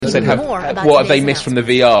said, what have they missed from the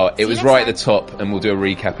VR? It was right at the top, and we'll do a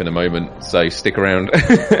recap in a moment, so stick around.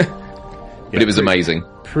 But it was amazing.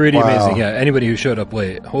 Pretty amazing, yeah. Anybody who showed up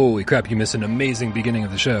late, holy crap, you missed an amazing beginning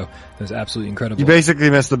of the show. That was absolutely incredible. You basically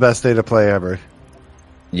missed the best State of Play ever.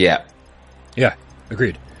 Yeah. Yeah,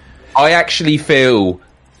 agreed. I actually feel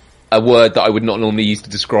a word that I would not normally use to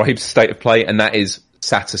describe State of Play, and that is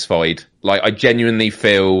satisfied. Like, I genuinely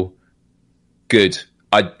feel good.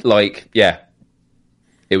 It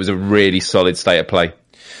was a really solid State of Play.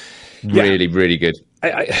 Really, really good.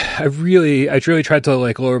 I really tried to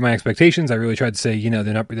like lower my expectations. I really tried to say,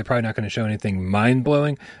 they're probably not going to show anything mind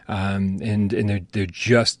blowing. And they're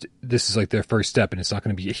just, this is like their first step and it's not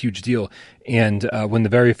going to be a huge deal. And, when the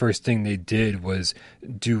very first thing they did was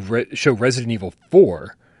show Resident Evil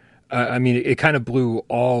 4, it kind of blew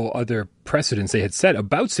all other precedents they had set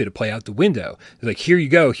about State of Play out the window. It's like, here you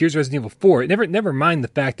go. Here's Resident Evil 4. Never mind the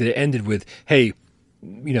fact that it ended with, hey,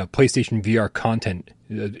 PlayStation VR content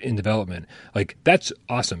in development. Like, that's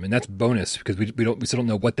awesome, and that's bonus because we still don't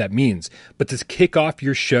know what that means. But to kick off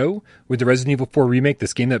your show with the Resident Evil 4 remake,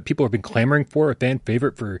 this game that people have been clamoring for, a fan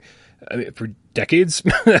favorite for decades,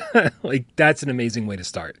 like, that's an amazing way to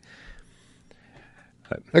start.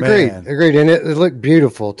 Agreed, and it looked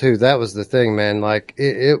beautiful too. That was the thing, man. Like,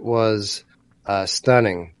 it was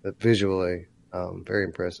stunning visually, very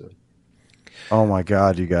impressive. Oh my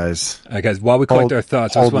God, you guys! All right, guys. While we collect our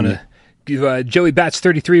thoughts, I just want to give Joey Bats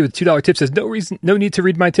 33 with $2 tip says no need to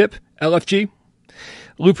read my tip. LFG.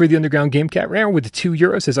 Loop for the Underground Game Cat Rare with the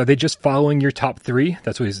 €2 says, are they just following your top three?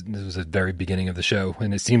 This was the very beginning of the show,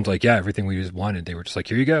 and it seemed like everything we just wanted. They were just like,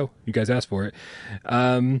 here you go, you guys asked for it.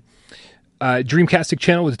 Dreamcastic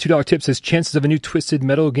Channel with a $2 tip says, chances of a new Twisted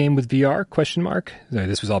Metal game with VR? ? Sorry,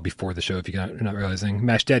 this was all before the show. If you're not realizing,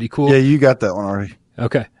 Mash Daddy Cool. Yeah, you got that one already.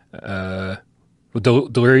 Okay.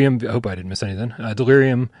 Delirium, I hope I didn't miss anything.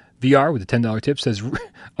 Delirium VR with a $10 tip says,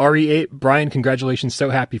 RE8, Brian, congratulations. So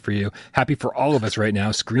happy for you. Happy for all of us right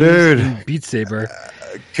now. Screams and Beat Saber.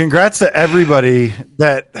 Congrats to everybody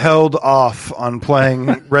that held off on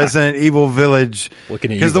playing Resident Evil Village.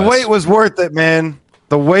 Because the wait was worth it, man.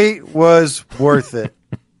 The wait was worth it.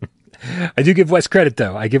 I do give Wes credit,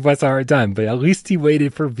 though. I give Wes a hard time, but at least he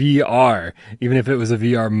waited for VR, even if it was a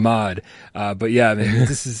VR mod. But yeah, man,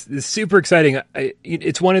 this is super exciting.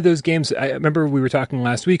 It's one of those games. I remember we were talking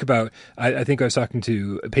last week about. I think I was talking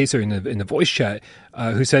to Pacer in the voice chat,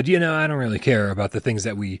 who said, I don't really care about the things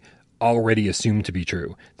that we already assume to be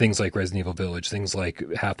true. Things like Resident Evil Village, things like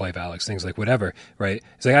Half-Life Alyx, things like whatever. Right?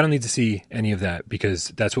 It's like I don't need to see any of that because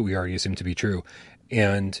that's what we already assume to be true.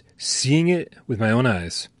 And seeing it with my own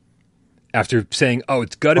eyes. After saying,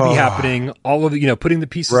 it's got to be happening, all of it, putting the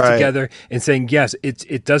pieces together and saying, yes,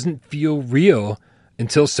 it doesn't feel real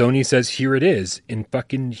until Sony says, here it is. And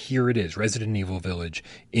fucking here it is. Resident Evil Village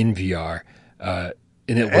in VR. And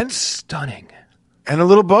it looks stunning. And a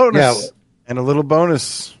little bonus. Yeah. And a little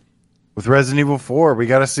bonus with Resident Evil 4. We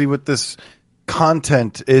got to see what this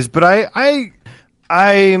content is. But I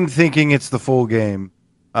am thinking it's the full game.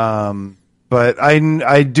 But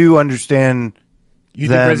I do understand. You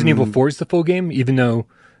think Resident Evil 4 is the full game, even though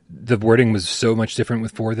the wording was so much different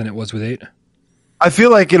with 4 than it was with 8? I feel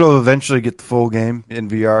like it'll eventually get the full game in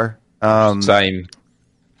VR. Same.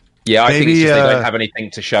 Yeah, I think it's just they don't have anything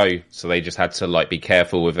to show, so they just had to be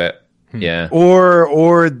careful with it. Yeah.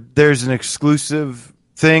 Or there's an exclusive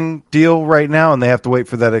deal right now, and they have to wait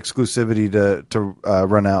for that exclusivity to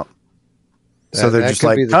run out. So they're just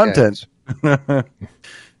like content.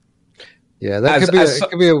 Yeah, that could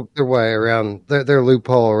be their way around their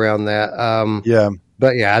loophole around that. Yeah,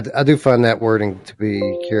 but yeah, I do find that wording to be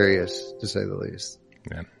curious, to say the least.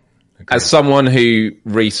 Yeah. As someone who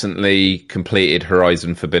recently completed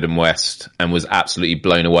Horizon Forbidden West and was absolutely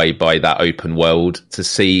blown away by that open world, to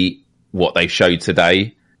see what they showed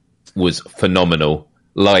today was phenomenal.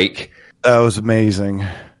 That was amazing.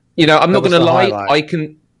 I'm not going to lie. I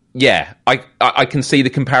can see the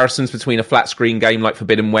comparisons between a flat screen game like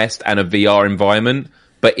Forbidden West and a VR environment,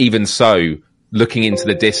 but even so, looking into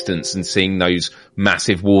the distance and seeing those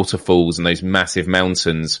massive waterfalls and those massive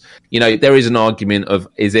mountains, there is an argument of,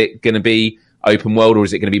 is it going to be open world or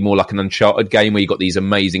is it going to be more like an Uncharted game where you've got these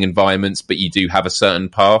amazing environments, but you do have a certain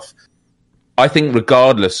path? I think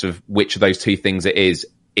regardless of which of those two things it is,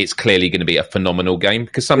 it's clearly going to be a phenomenal game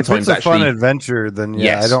because sometimes if it's a fun adventure, then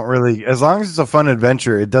yes. I don't really. As long as it's a fun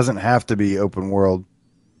adventure, it doesn't have to be open world.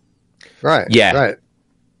 Right. Yeah. Right.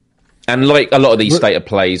 And like a lot of these State of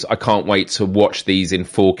Plays, I can't wait to watch these in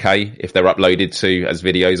 4K if they're uploaded to as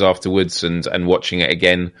videos afterwards and watching it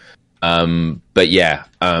again. But yeah,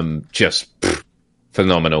 just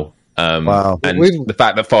phenomenal. Wow. And the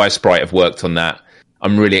fact that Firesprite have worked on that,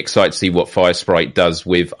 I'm really excited to see what Firesprite does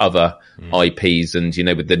with other IPs and, you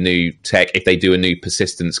know, with the new tech, if they do a new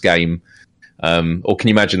Persistence game. Or can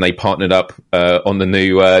you imagine they partnered up on the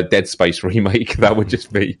new Dead Space remake? That would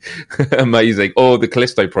just be amazing. Or the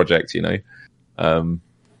Callisto project, you know.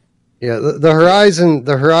 Yeah,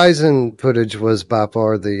 the Horizon footage was by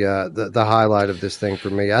far the highlight of this thing for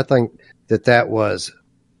me. I think that was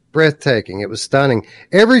breathtaking. It was stunning.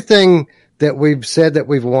 Everything that we've said that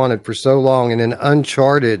we've wanted for so long in an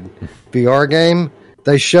Uncharted VR game,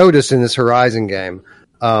 they showed us in this Horizon game.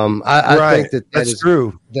 I think that's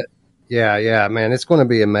true. Yeah, man, it's going to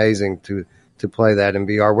be amazing to play that in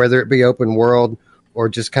VR, whether it be open world or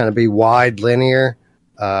just kind of be wide linear.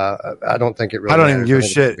 I don't think it really. I don't even give a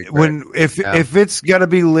shit if it's got to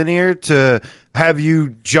be linear to have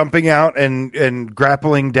you jumping out and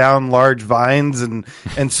grappling down large vines and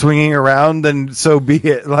swinging around, then so be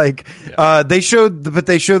it. Like they showed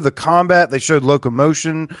the combat, they showed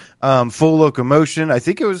locomotion, full locomotion. I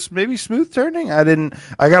think it was maybe smooth turning. I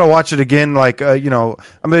got to watch it again. Like I'm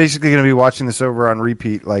basically going to be watching this over on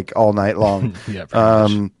repeat like all night long.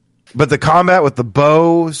 Yeah. But the combat with the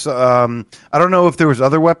bows, I don't know if there was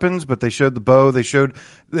other weapons, but they showed the bow.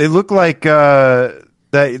 They looked like that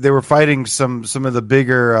they were fighting some of the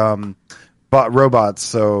bigger robots.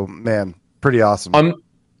 So man, pretty awesome.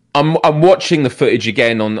 I'm watching the footage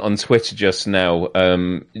again on Twitter just now.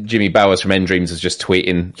 Jimmy Bowers from Endreams is just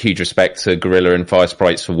tweeting huge respect to Guerrilla and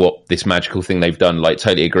Firesprites for what this magical thing they've done. Like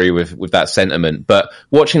totally agree with that sentiment. But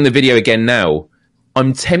watching the video again now,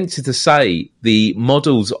 I'm tempted to say the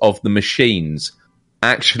models of the machines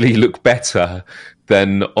actually look better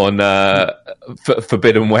than on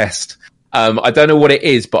Forbidden West. I don't know what it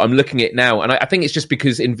is, but I'm looking at it now, and I think it's just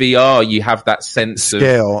because in VR you have that sense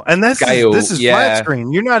scale. Of and scale. This is flat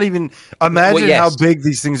screen. You're not even imagine how big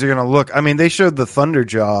these things are going to look. I mean, they showed the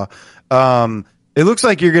Thunderjaw. It looks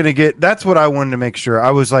like you're going to get. That's what I wanted to make sure.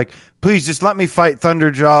 I was like, please just let me fight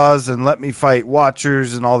Thunderjaws and let me fight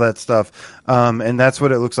Watchers and all that stuff. And that's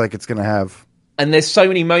what it looks like it's going to have. And there's so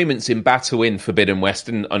many moments in battle in Forbidden West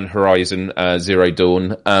and on Horizon Zero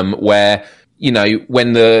Dawn where, you know,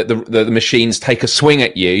 when the machines take a swing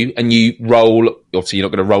at you and you roll, obviously you're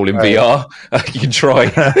not going to roll in VR. You can try,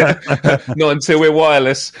 not until we're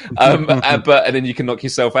wireless. And then you can knock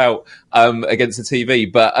yourself out against the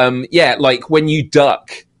TV. But like when you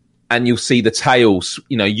duck and you'll see the tails,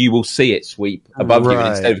 you know, you will see it sweep above you, and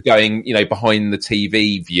instead of going, you know, behind the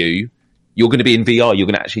TV view, you're going to be in VR. You're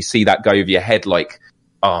going to actually see that go over your head. Like,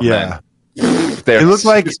 man.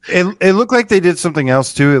 It looked like they did something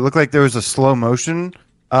else too. It looked like there was a slow motion.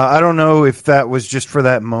 I don't know if that was just for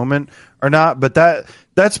that moment or not, but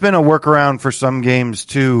that's been a workaround for some games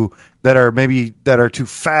too that are too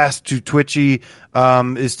fast, too twitchy.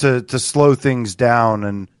 Is to slow things down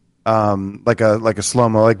and like a slow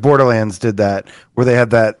mo. Like Borderlands did that, where they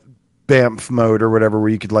had that BAMF mode or whatever, where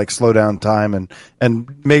you could like slow down time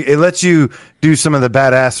and make it lets you do some of the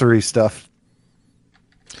badassery stuff.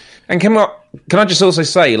 And can I just also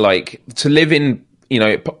say, like, to live in, you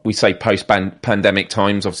know, we say post-pandemic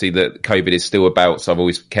times, obviously that COVID is still about, so I'm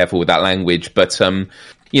always careful with that language. But,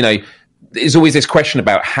 you know, there's always this question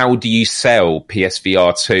about how do you sell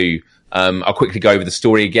PSVR 2? I'll quickly go over the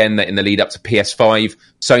story again, that in the lead up to PS5,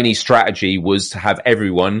 Sony's strategy was to have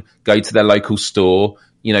everyone go to their local store,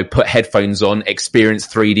 you know, put headphones on, experience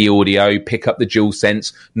 3D audio, pick up the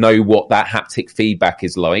DualSense, know what that haptic feedback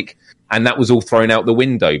is like. And that was all thrown out the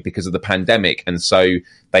window because of the pandemic. And so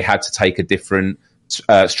they had to take a different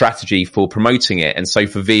strategy for promoting it. And so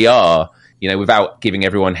for VR, you know, without giving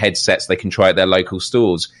everyone headsets they can try at their local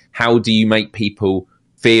stores, how do you make people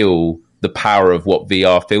feel the power of what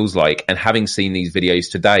VR feels like? And having seen these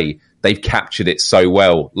videos today, they've captured it so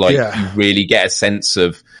well. Like you really get a sense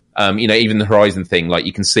of, you know, even the Horizon thing, like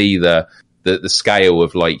you can see the scale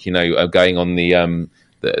of, like, you know, going on the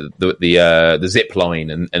zip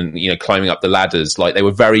line and you know, climbing up the ladders. Like they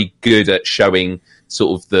were very good at showing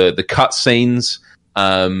sort of the cut scenes.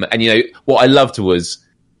 And you know, what I loved was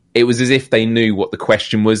it was as if they knew what the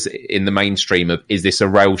question was in the mainstream of, is this a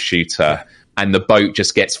rail shooter? And the boat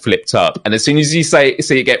just gets flipped up. And as soon as you see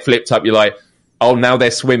it get flipped up, you're like, oh, now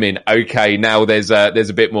they're swimming. Okay, now there's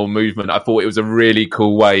a bit more movement. I thought it was a really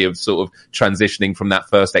cool way of sort of transitioning from that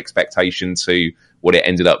first expectation to what it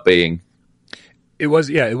ended up being. It was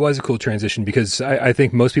a cool transition, because I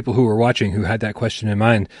think most people who were watching who had that question in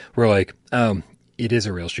mind were like, it is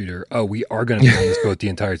a rail shooter. Oh, we are going to be on this boat the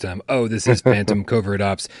entire time. Oh, this is Phantom Covert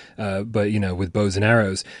Ops, but, you know, with bows and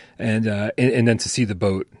arrows. And then to see the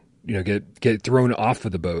boat, you know, get thrown off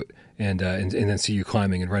of the boat and then see you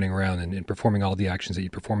climbing and running around and performing all the actions that you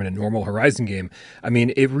perform in a normal Horizon game. I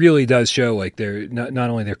mean, it really does show like their not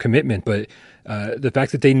only their commitment, but the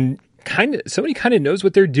fact that somebody kind of knows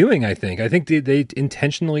what they're doing. I think they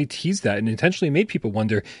intentionally teased that and intentionally made people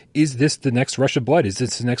wonder: is this the next Rush of Blood? Is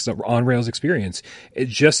this the next on rails experience?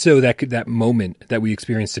 Just so that moment that we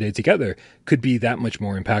experienced today together could be that much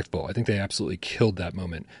more impactful. I think they absolutely killed that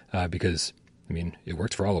moment because I mean it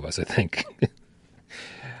worked for all of us. I think.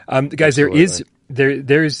 Guys, absolutely.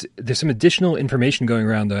 There's some additional information going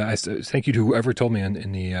around. Thank you to whoever told me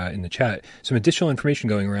in the chat. Some additional information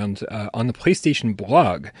going around on the PlayStation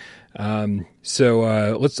blog. I'm going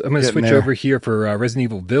to switch over here for Resident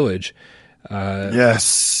Evil Village.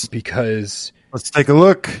 Yes, because let's take a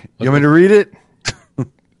look. You want me to read it?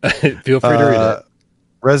 Feel free to read it.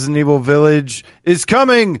 Resident Evil Village is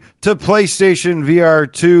coming to PlayStation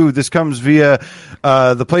VR 2. This comes via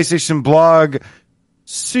the PlayStation blog.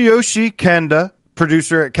 Tsuyoshi Kanda,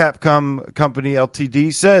 producer at Capcom Company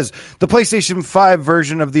Ltd, says the PlayStation 5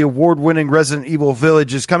 version of the award-winning Resident Evil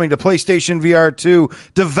Village is coming to PlayStation VR 2.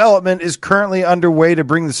 Development is currently underway to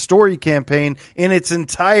bring the story campaign in its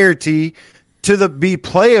entirety to be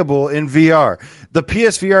playable in VR. The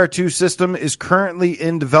PSVR 2 system is currently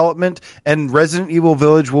in development, and Resident Evil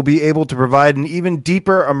Village will be able to provide an even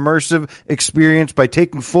deeper immersive experience by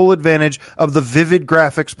taking full advantage of the vivid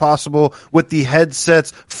graphics possible with the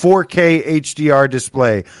headset's 4K HDR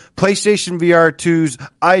display. PlayStation VR 2's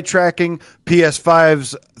eye tracking,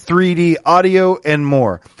 PS5's 3D audio, and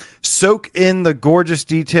more. Soak in the gorgeous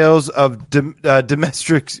details of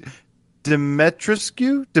Dimitrescu?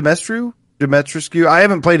 I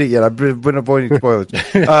haven't played it yet. I've been avoiding spoilers.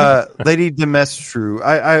 Lady Dimitrescu.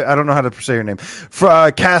 I don't know how to say her name.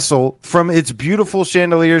 Castle, from its beautiful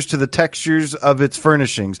chandeliers to the textures of its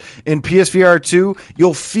furnishings. In PSVR 2,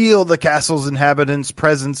 you'll feel the castle's inhabitants'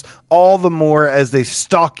 presence all the more as they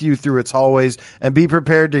stalk you through its hallways, and be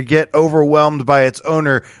prepared to get overwhelmed by its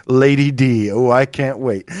owner, Lady D. Oh, I can't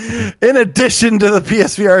wait. In addition to the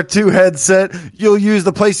PSVR 2 headset, you'll use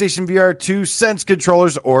the PlayStation VR 2 Sense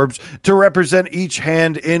controller's orbs to represent each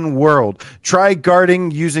hand in world. Try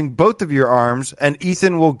guarding using both of your arms, and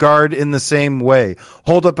Ethan will guard in the same way.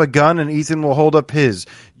 Hold up a gun and Ethan will hold up his.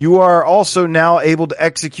 You are also now able to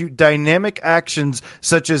execute dynamic actions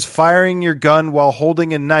such as firing your gun while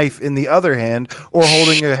holding a knife in the other hand, or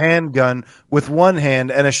holding a handgun with one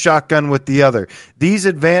hand and a shotgun with the other. These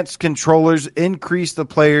advanced controllers increase the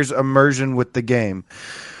player's immersion with the game.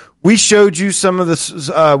 We showed you some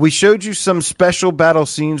special battle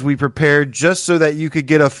scenes we prepared just so that you could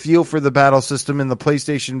get a feel for the battle system in the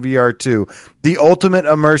PlayStation VR 2. The ultimate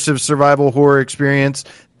immersive survival horror experience.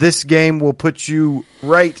 This game will put you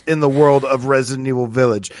right in the world of Resident Evil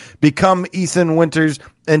Village. Become Ethan Winters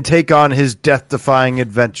and take on his death-defying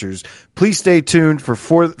adventures. Please stay tuned for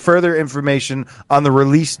further information on the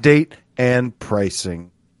release date and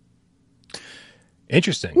pricing.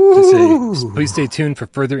 Interesting to say. Please stay tuned for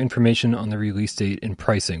further information on the release date and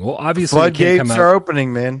pricing. Well, obviously, floodgates are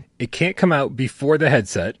opening, man. It can't come out before the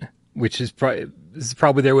headset, which is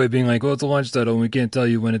probably their way of being like, well, it's a launch title, and we can't tell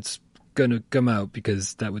you when it's going to come out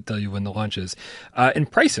because that would tell you when the launch is. And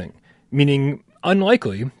pricing, meaning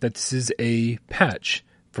unlikely that this is a patch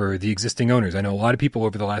for the existing owners. I know a lot of people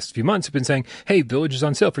over the last few months have been saying, "Hey, Village is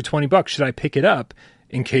on sale for $20. Should I pick it up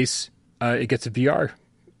in case it gets a VR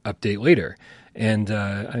update later?" And,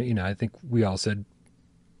 I think we all said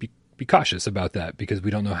be cautious about that because we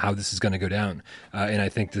don't know how this is going to go down. And I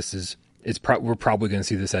think we're probably going to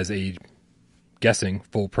see this as a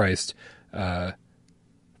full priced game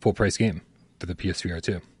for the PSVR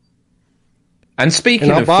 2. And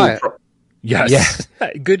speaking of full yes,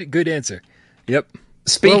 yeah. good answer. Yep.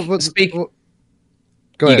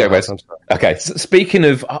 Go ahead, Wes. Okay. So speaking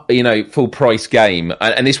of, full price game,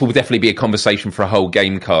 and this will definitely be a conversation for a whole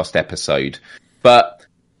Gamecast episode, but,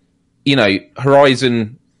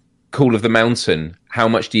 Horizon Call of the Mountain, how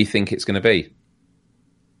much do you think it's going to be?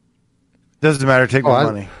 Doesn't matter. Take my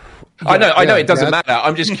money. I know it doesn't matter.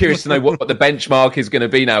 I'm just curious to know what the benchmark is going to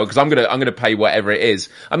be now, because I'm going to pay whatever it is.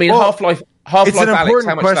 I mean, Half-Life Alyx, how much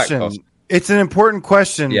does that cost? It's an important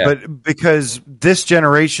question, but because this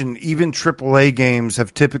generation, even AAA games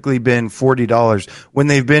have typically been $40. When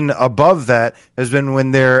they've been above that has been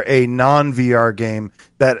when they're a non-VR game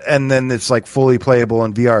and then it's like fully playable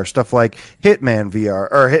in VR. Stuff like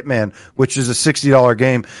Hitman, which is a $60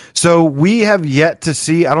 game. So we have yet to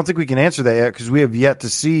see, I don't think we can answer that yet because we have yet to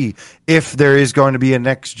see if there is going to be a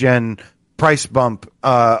next gen price bump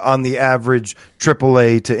on the average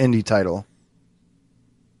AAA to indie title.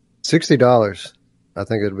 $60. I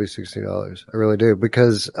think it'll be $60. I really do,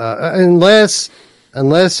 because unless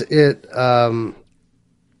unless it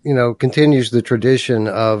continues the tradition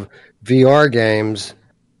of VR games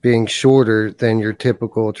being shorter than your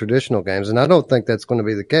typical traditional games. And I don't think that's going to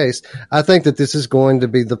be the case. I think that this is going to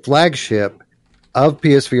be the flagship of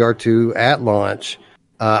PSVR 2 at launch.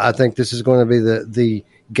 I think this is going to be the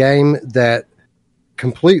game that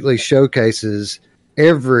completely showcases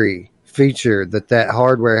every feature that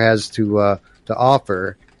hardware has to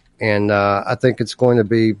offer. And I think it's going to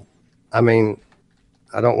be, I mean,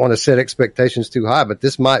 I don't want to set expectations too high, but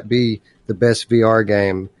this might be the best VR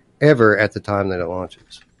game ever at the time that it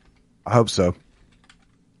launches. I hope so.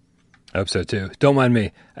 I hope so too. Don't mind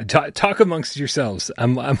me. Talk amongst yourselves.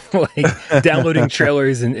 I'm like downloading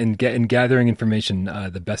trailers and gathering information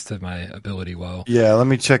the best of my ability. Let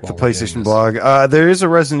me check the PlayStation blog. There is a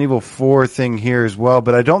Resident Evil 4 thing here as well,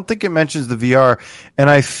 but I don't think it mentions the VR. And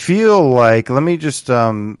I feel like let me just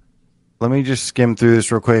skim through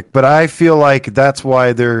this real quick. But I feel like that's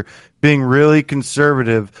why they're being really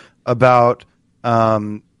conservative about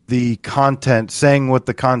the content, saying what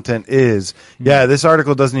the content is. Yeah, this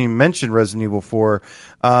article doesn't even mention Resident Evil 4,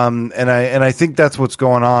 and I think that's what's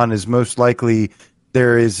going on. Is most likely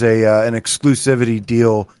there is an exclusivity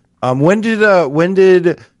deal. When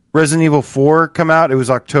did Resident Evil 4 come out? It was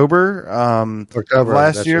October. October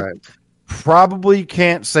last year. Right. Probably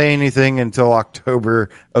can't say anything until October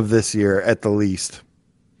of this year at the least.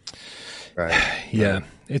 Right. Yeah,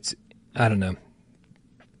 it's I don't know.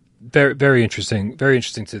 Very, very interesting. Very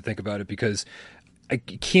interesting to think about it because I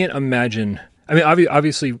can't imagine. I mean,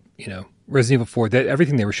 obviously, Resident Evil 4. That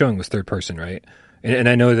everything they were showing was third person, right? And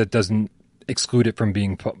I know that doesn't exclude it from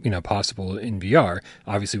being possible in VR.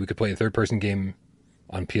 Obviously, we could play a third person game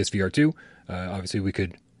on PSVR 2. Obviously, we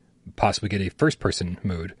could possibly get a first person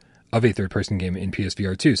mode of a third person game in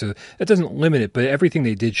PSVR 2. So that doesn't limit it, but everything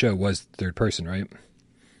they did show was third person, right?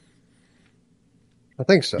 I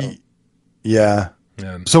think so. Yeah.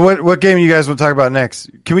 So what game you guys want to talk about next?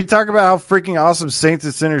 Can we talk about how freaking awesome Saints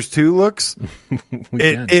and Sinners 2 looks?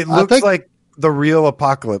 It looks like the real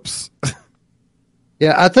apocalypse.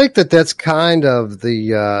 Yeah, I think that's kind of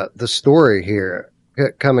the story here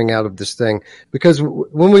coming out of this thing, because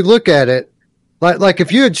when we look at it, like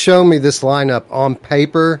if you had shown me this lineup on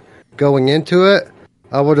paper going into it,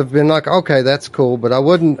 I would have been like, okay, that's cool, but I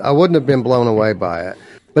wouldn't have been blown away by it.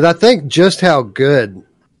 But I think just how good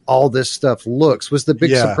all this stuff looks was the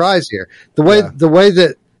big surprise here. The way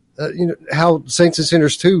that how Saints and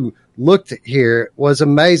Sinners 2 looked here was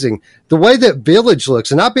amazing. The way that Village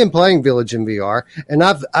looks, and I've been playing Village in VR, and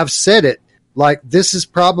I've said it, like, this is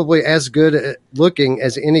probably as good at looking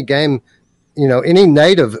as any game, any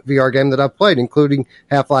native VR game that I've played, including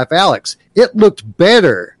Half-Life Alyx. It looked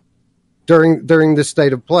better during this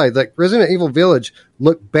state of play. Like, Resident Evil Village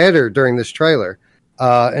looked better during this trailer.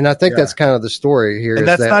 And I think that's kind of the story here. And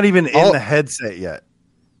that's not even in the headset yet.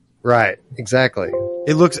 Right, exactly.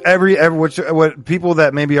 It looks what people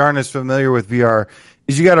that maybe aren't as familiar with VR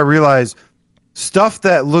is, you got to realize stuff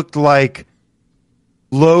that looked like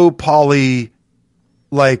low poly,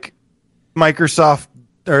 like Microsoft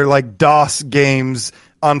or like DOS games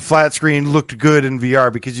on flat screen looked good in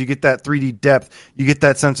VR, because you get that 3D depth, you get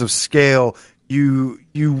that sense of scale, you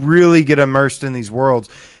really get immersed in these worlds.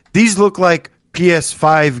 These look like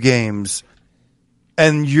PS5 games,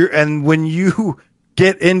 and when you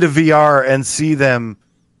get into VR and see them,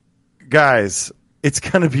 guys, it's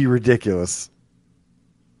going to be ridiculous.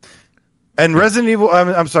 And Resident Evil,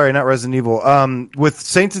 I'm sorry, not Resident Evil. With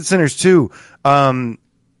Saints and Sinners 2,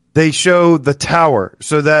 they show the tower.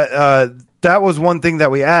 So that was one thing that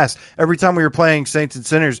we asked. Every time we were playing Saints and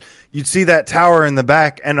Sinners, you'd see that tower in the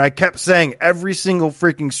back. And I kept saying, every single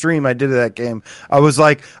freaking stream I did of that game, I was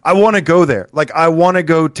like, I want to go there. Like, I want to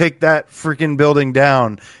go take that freaking building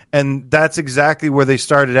down. And that's exactly where they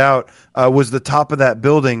started out, was the top of that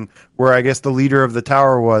building where I guess the leader of the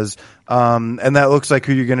tower was. And that looks like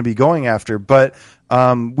who you're going to be going after. But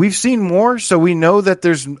we've seen more, so we know that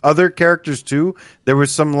there's other characters too. There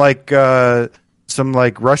was some Russian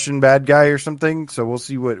bad guy or something, so we'll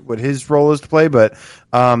see what his role is to play. But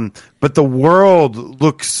the world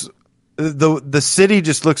looks, the city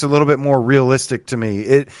just looks a little bit more realistic to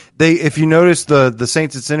me. If you notice the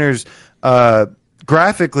Saints and Sinners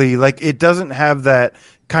graphically, like, it doesn't have that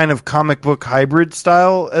kind of comic book hybrid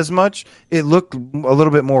style as much. It looked a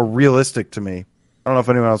little bit more realistic to me. I don't know if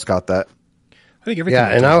anyone else got that. I think everything.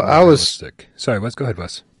 Yeah, and I was realistic. Sorry, Wes. Go ahead,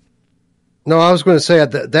 Wes. No, I was going to say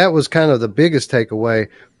that was kind of the biggest takeaway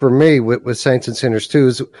for me with Saints and Sinners 2,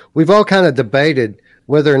 is we've all kind of debated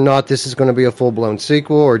whether or not this is going to be a full-blown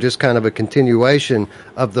sequel or just kind of a continuation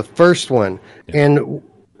of the first one. Yeah. And,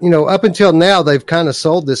 up until now, they've kind of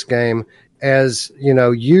sold this game as,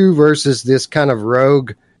 you versus this kind of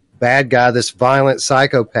rogue bad guy, this violent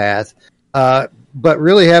psychopath, but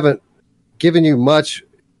really haven't given you much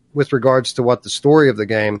with regards to what the story of the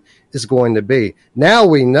game is going to be. Now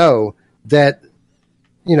we know that,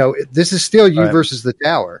 this is still you versus the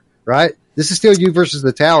tower, right? This is still you versus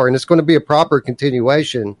the tower, and it's going to be a proper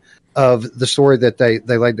continuation of the story that they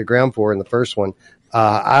laid the ground for in the first one.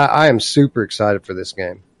 I am super excited for this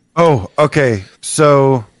game. Oh, okay.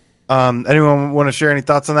 So, anyone want to share any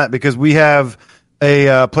thoughts on that? Because we have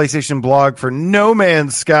a PlayStation blog for No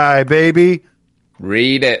Man's Sky, baby.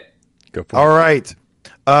 Read it. Go for All right.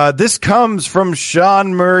 This comes from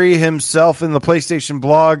Sean Murray himself in the PlayStation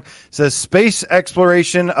blog. Says space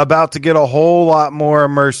exploration about to get a whole lot more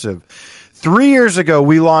immersive. 3 years ago,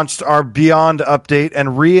 we launched our Beyond update and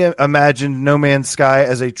reimagined No Man's Sky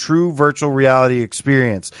as a true virtual reality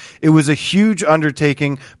experience. It was a huge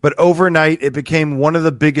undertaking, but overnight it became one of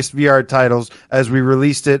the biggest VR titles as we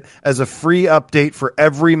released it as a free update for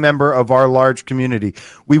every member of our large community.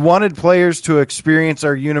 We wanted players to experience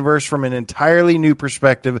our universe from an entirely new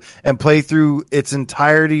perspective and play through its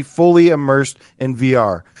entirety fully immersed in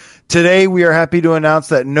VR. Today, we are happy to announce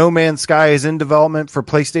that No Man's Sky is in development for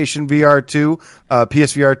PlayStation VR 2,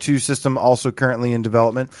 PSVR 2 system also currently in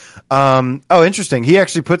development. Interesting. He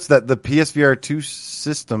actually puts that the PSVR 2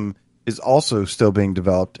 system is also still being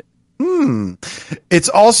developed. It's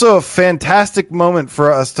also a fantastic moment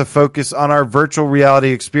for us to focus on our virtual reality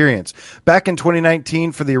experience. Back in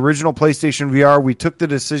 2019, for the original PlayStation VR, we took the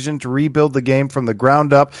decision to rebuild the game from the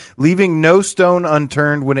ground up, leaving no stone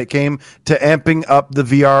unturned when it came to amping up the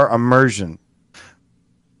VR immersion.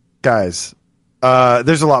 Guys,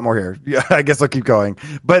 there's a lot more here. Yeah, I guess I'll keep going.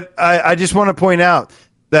 But I just want to point out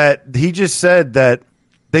that he just said that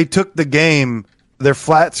they took the game, their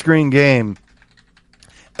flat screen game,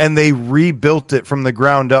 and they rebuilt it from the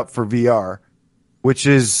ground up for VR, which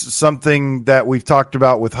is something that we've talked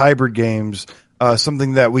about with hybrid games,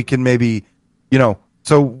 something that we can maybe,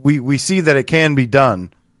 so we see that it can be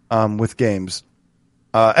done with games.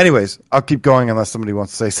 Anyways, I'll keep going unless somebody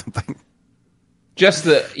wants to say something. Just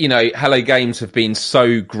that, Hello Games have been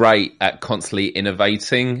so great at constantly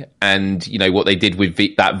innovating, and, what they did with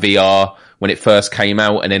that VR when it first came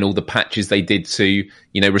out, and then all the patches they did to,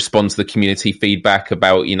 respond to the community feedback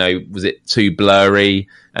about, was it too blurry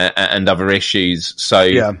and other issues. So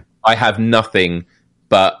yeah. I have nothing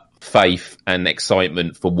but faith and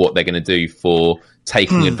excitement for what they're going to do for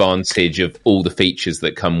taking advantage of all the features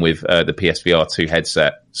that come with the PSVR 2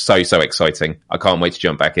 headset. So exciting. I can't wait to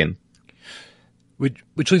jump back in.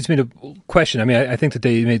 Which leads me to a question. I mean, I think that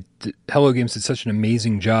they made Hello Games did such an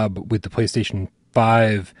amazing job with the PlayStation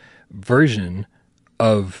 5 version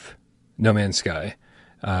of No Man's Sky,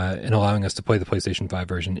 and allowing us to play the PlayStation 5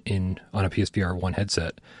 version on a PSVR 1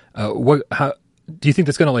 headset. How do you think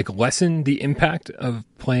that's going to lessen the impact of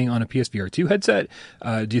playing on a PSVR 2 headset?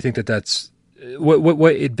 Do you think that's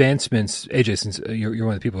what advancements, AJ? Since you're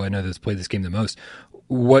one of the people I know that's played this game the most,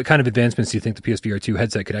 what kind of advancements do you think the PSVR 2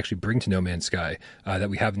 headset could actually bring to No Man's Sky that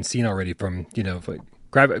we haven't seen already from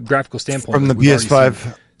graphical standpoint? From the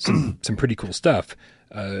PS5, some pretty cool stuff.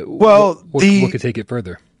 What could take it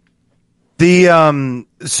further? So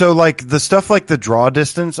the stuff like the draw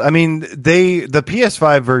distance, I mean, the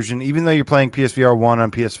PS5 version, even though you're playing PSVR 1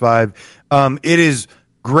 on PS5, it is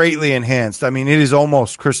greatly enhanced. I mean, it is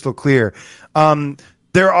almost crystal clear.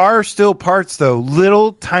 There are still parts though,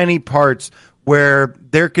 little tiny parts where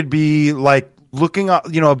there could be looking up,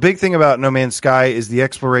 a big thing about No Man's Sky is the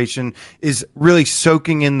exploration is really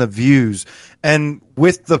soaking in the views. And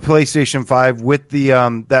with the PlayStation 5, with the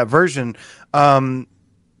that version,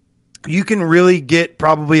 you can really get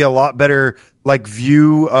probably a lot better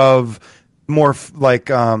view of more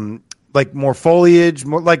more foliage,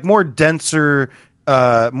 more denser,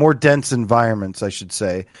 more dense environments, I should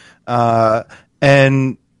say.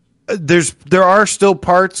 And there are still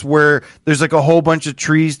parts where there's a whole bunch of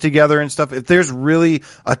trees together and stuff. If there's really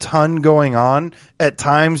a ton going on, at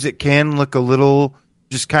times it can look a little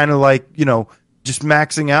just kind of just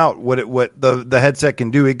maxing out what the headset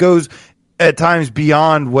can do. It goes at times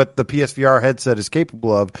beyond what the PSVR headset is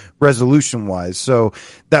capable of resolution wise. So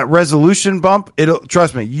that resolution bump,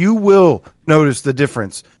 trust me, you will notice the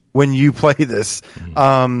difference when you play this.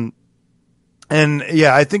 And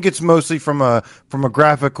yeah, I think it's mostly from a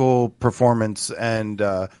graphical performance and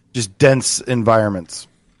just dense environments.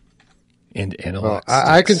 And analog sticks.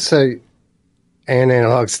 I could say, and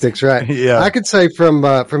analog sticks, right? Yeah, I could say from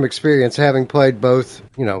experience, having played both,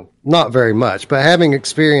 not very much, but having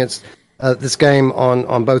experienced this game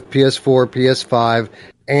on both PS4, PS5,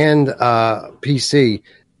 and PC,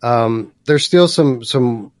 there's still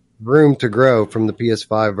some room to grow from the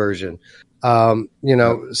PS5 version.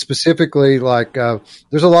 Specifically, like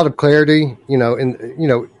there's a lot of clarity.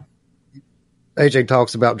 AJ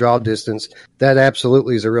talks about draw distance. That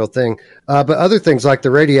absolutely is a real thing. But other things like the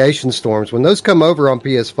radiation storms, when those come over on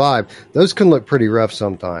PS5, those can look pretty rough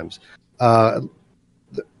sometimes.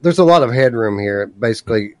 There's a lot of headroom here.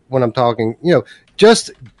 Basically, when I'm talking,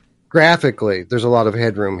 just graphically, there's a lot of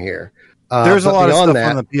headroom here. There's a lot of stuff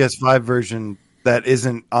on the PS5 version that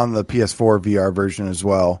isn't on the PS4 VR version as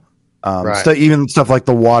well. Right. Even stuff like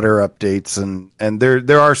the water updates, and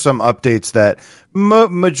there are some updates that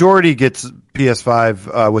majority gets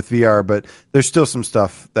PS5 with VR, but there's still some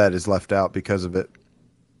stuff that is left out because of it.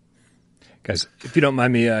 Guys, if you don't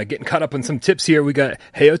mind me getting caught up on some tips here, we got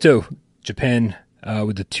Heyoto, Japan,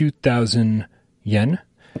 with the 2,000 yen.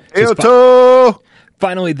 Heyoto!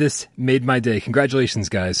 Finally, this made my day. Congratulations,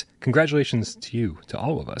 guys. Congratulations to you, to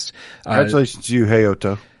all of us. Congratulations to you,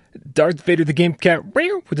 Heyoto. Darth Vader the Game Cat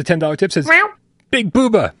with the $10 tip says, Big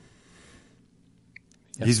Booba.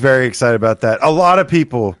 Yep. He's very excited about that. A lot of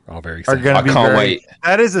people are very excited. Going to be. I can't wait.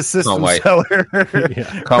 That is a system seller.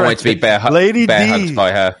 Can't wait to be bear hugged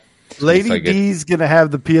by her. Lady D's going to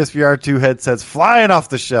have the PSVR 2 headsets flying off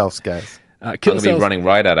the shelves, guys. I'm going to be running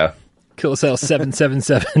right at her. Killcell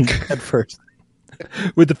 777 at first.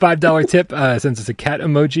 With the $5 tip, sends us a cat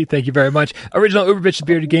emoji. Thank you very much. Original Uberbitch the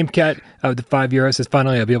Bearded Game Cat with the €5 says,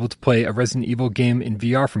 finally, I'll be able to play a Resident Evil game in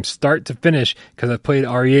VR from start to finish because I've played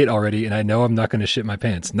RE8 already and I know I'm not going to shit my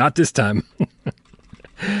pants. Not this time.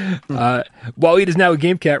 Waleed is now a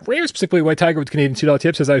Game Cat. Rare, specifically White Tiger with Canadian $2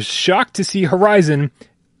 tip, says, I was shocked to see Horizon.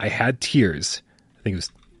 I had tears. I think it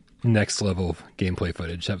was next level gameplay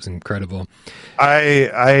footage. That was incredible.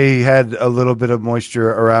 I had a little bit of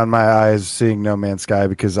moisture around my eyes seeing No Man's Sky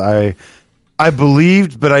because I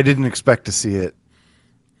believed, but I didn't expect to see it.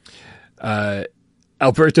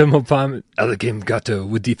 Alberto Mopam El Game Gato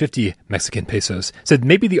with D50 Mexican pesos said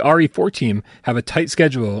maybe the RE4 team have a tight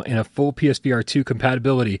schedule and a full PSVR 2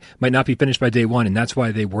 compatibility might not be finished by day one, and that's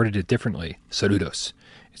why they worded it differently. Saludos.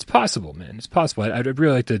 It's possible, man. It's possible. I'd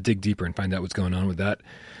really like to dig deeper and find out what's going on with that.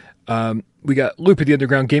 We got Loop at the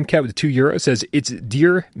Underground Game Cat with the €2 says it's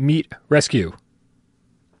Deer Meat Rescue.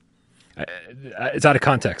 It's out of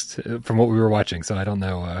context from what we were watching, so I don't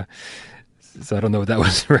know. So I don't know what that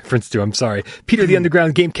was a reference to. I'm sorry. Peter the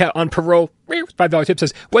Underground Game Cat on parole. $5 tip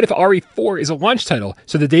says, what if RE4 is a launch title?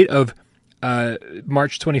 So the date of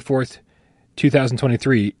March 24th,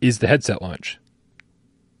 2023 is the headset launch.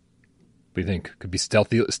 What do you think? Could be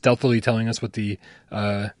stealthily telling us what the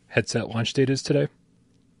headset launch date is today?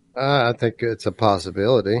 I think it's a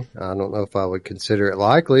possibility. I don't know if I would consider it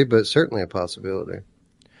likely, but certainly a possibility.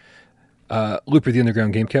 Looper the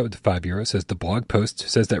Underground Game Cat with the €5 says the blog post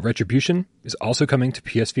says that Retribution is also coming to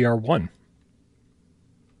PSVR 1.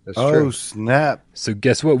 That's true. Snap. So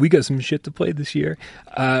guess what? We got some shit to play this year.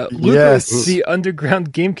 Looper the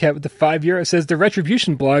Underground Game Cat with the €5 says the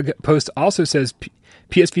Retribution blog post also says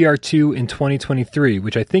PSVR 2 in 2023,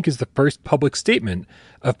 which I think is the first public statement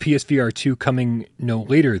of PSVR 2 coming no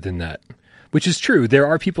later than that, which is true. There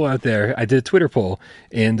are people out there. I did a Twitter poll,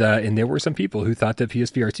 and there were some people who thought that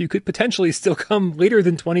PSVR 2 could potentially still come later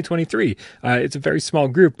than 2023. It's a very small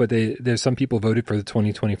group, but there's some people voted for the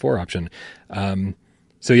 2024 option.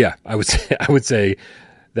 So yeah, I would say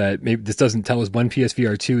that maybe this doesn't tell us when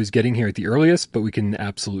PSVR 2 is getting here at the earliest, but we can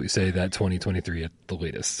absolutely say that 2023 at the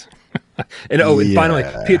latest. And finally,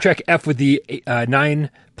 Pietrek F with the 9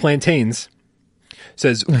 plantains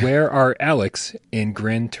says, where are Alex in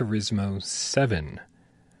Gran Turismo 7?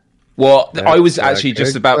 Well, I was actually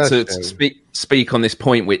just about to speak on this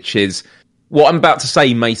point, which is what I'm about to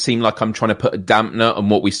say may seem like I'm trying to put a dampener on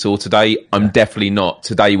what we saw today. I'm definitely not.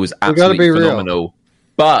 Today was absolutely phenomenal. Real.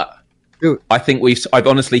 But I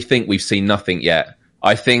honestly think we've seen nothing yet.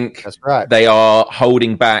 I think that's right. They are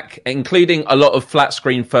holding back, including a lot of flat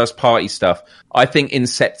screen first party stuff. I think in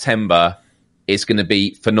September it's going to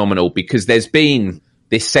be phenomenal because there's been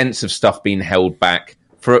this sense of stuff being held back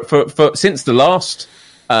for since the last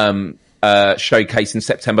showcase in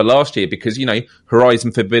September last year because,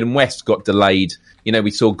 Horizon Forbidden West got delayed. We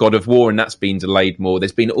saw God of War and that's been delayed more.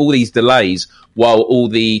 There's been all these delays while all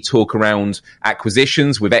the talk around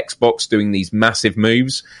acquisitions with Xbox doing these massive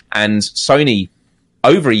moves, and Sony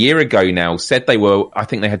over a year ago now said they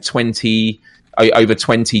had over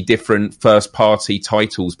 20 different first party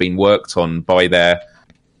titles being worked on by their,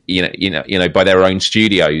 by their own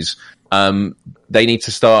studios. They need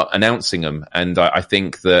to start announcing them. And I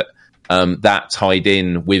think that, that tied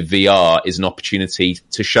in with VR is an opportunity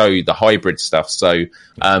to show the hybrid stuff. So,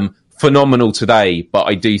 phenomenal today, but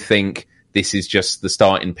I do think this is just the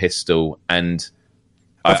starting pistol, and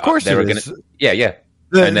Of course it is. Yeah.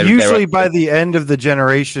 Usually by the end of the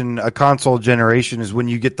generation, a console generation is when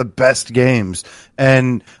you get the best games.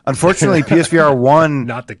 And unfortunately, PSVR 1,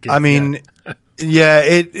 not the case. I mean,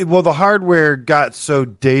 the hardware got so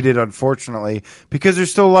dated, unfortunately, because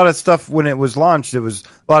there's still a lot of stuff when it was launched. It was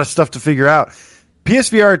a lot of stuff to figure out.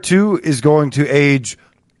 PSVR 2 is going to age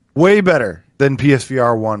way better than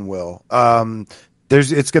PSVR 1 will.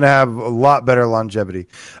 It's going to have a lot better longevity.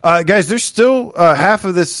 Guys, there's still half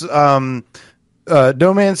of this No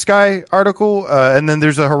Man's Sky article, and then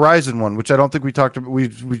there's a Horizon one, which I don't think we talked about. We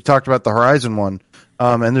talked about the Horizon one,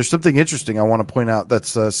 and there's something interesting I want to point out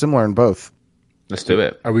that's similar in both. Let's do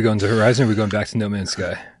it. Are we going to Horizon or are we going back to No Man's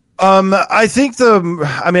Sky? I think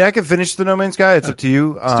I can finish the No Man's Sky. It's up to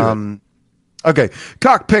you. Okay.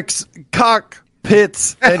 Cockpits.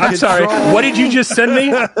 And I'm sorry. What did you just send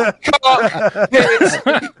me?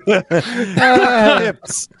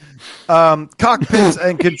 Cockpits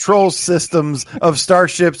and control systems of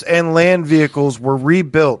starships and land vehicles were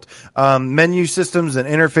rebuilt. Menu systems and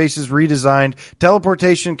interfaces redesigned.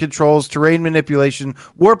 Teleportation controls, terrain manipulation,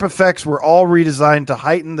 warp effects were all redesigned to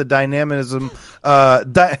heighten the dynamism,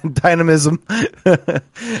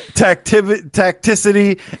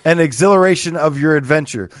 tacticity, and exhilaration of your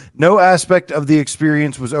adventure. No aspect of the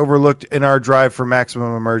experience was overlooked in our drive for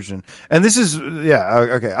maximum immersion. And this is,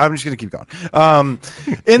 okay, I'm just going to keep going.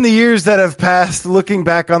 In the years that have passed, looking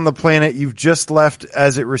back on the planet you've just left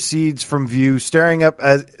as it recedes from view, staring up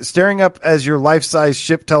as your life-size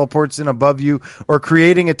ship teleports in above you, or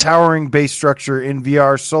creating a towering base structure in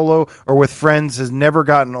VR solo or with friends has never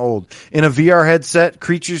gotten old. In a VR headset,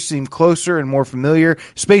 creatures seem closer and more familiar.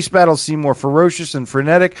 Space battles seem more ferocious and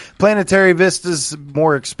frenetic. Planetary vistas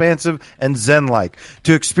more expansive and zen-like.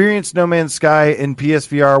 To experience No Man's Sky in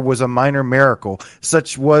PSVR was a minor miracle.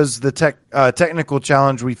 Such was the technical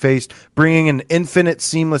challenge we faced, bringing an infinite,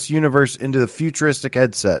 seamless universe into the futuristic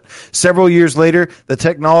headset. Several years later, the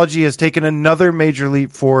technology has taken another major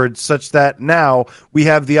leap forward, such that now we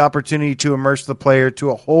have the opportunity to immerse the player to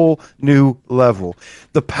a whole new level.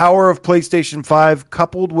 The power of PlayStation 5,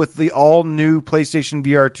 coupled with the all-new PlayStation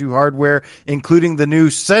VR 2 hardware, including the new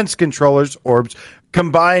Sense controllers, Orbs,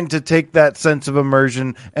 combined to take that sense of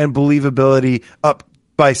immersion and believability up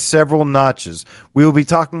by several notches. We will be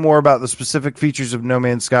talking more about the specific features of No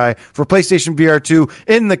Man's Sky for PlayStation VR 2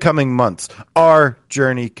 in the coming months. Our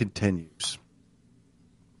journey continues.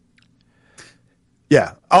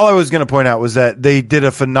 Yeah, all I was going to point out was that they did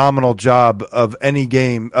a phenomenal job of any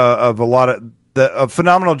game, a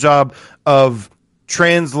phenomenal job of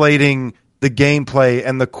translating the gameplay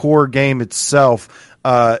and the core game itself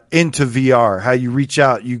into VR. How you reach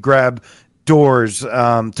out, you grab doors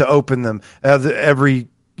to open them.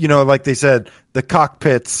 Like they said, the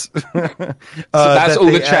cockpits. So that's all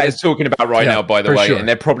the chat is talking about right now, by the way, sure. And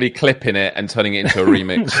they're probably clipping it and turning it into a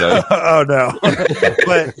remix. So. Oh no!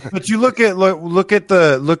 but you look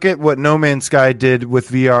at what No Man's Sky did with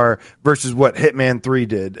VR versus what Hitman 3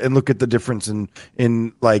 did, and look at the difference in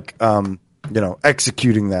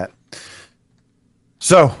executing that.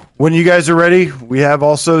 So when you guys are ready, we have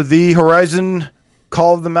also the Horizon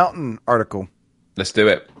Call of the Mountain article. Let's do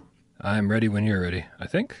it. I'm ready when you're ready, I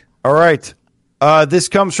think. All right. This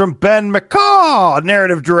comes from Ben McCaw,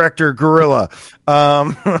 narrative director, Guerrilla.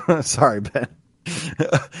 Sorry, Ben.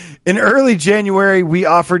 In early January, we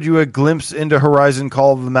offered you a glimpse into Horizon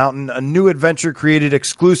Call of the Mountain, a new adventure created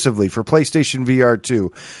exclusively for PlayStation VR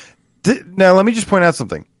 2. Now, let me just point out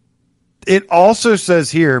something. It also says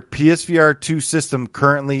here, PSVR 2 system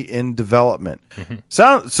currently in development.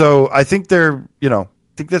 Mm-hmm. So I think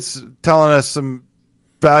that's telling us some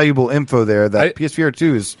valuable info there that PSVR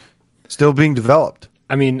 2 is still being developed.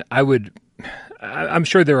 I mean, I'm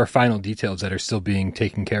sure there are final details that are still being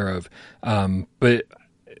taken care of. But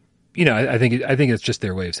I think it's just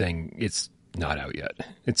their way of saying it's not out yet.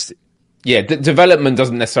 Development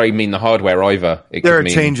doesn't necessarily mean the hardware either. There are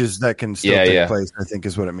changes that can still take place, I think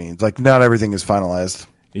is what it means. Like, not everything is finalized.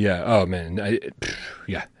 Yeah. Oh man.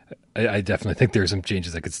 I definitely think there are some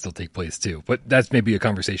changes that could still take place too, but that's maybe a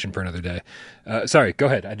conversation for another day. Sorry, go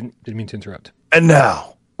ahead. I didn't mean to interrupt. And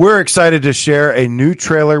now we're excited to share a new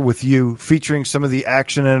trailer with you featuring some of the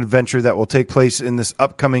action and adventure that will take place in this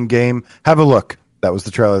upcoming game. Have a look. That was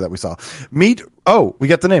the trailer that we saw. We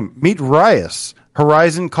got the name. Meet Rias,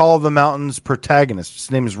 Horizon Call of the Mountain's protagonist.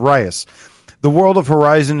 His name is Rias. The world of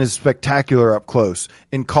Horizon is spectacular up close.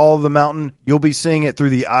 In Call of the Mountain, you'll be seeing it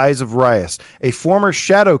through the eyes of Rias, a former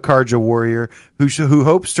Shadow Carja warrior who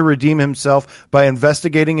hopes to redeem himself by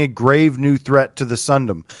investigating a grave new threat to the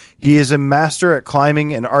Sundom. He is a master at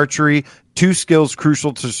climbing and archery, 2 skills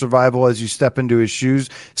crucial to survival as you step into his shoes: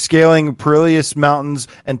 scaling perilous mountains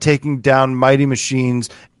and taking down mighty machines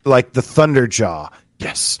like the Thunderjaw.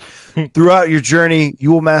 Yes. Throughout your journey,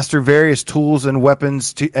 you will master various tools and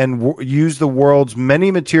weapons and use the world's many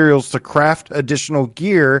materials to craft additional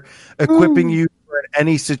gear, equipping you for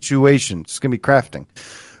any situation. It's going to be crafting.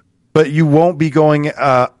 But you won't be going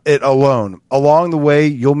it alone. Along the way,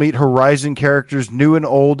 you'll meet Horizon characters new and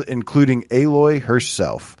old, including Aloy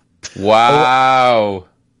herself. Wow.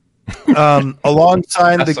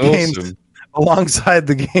 Alongside That's awesome. Alongside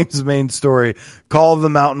the game's main story, Call of the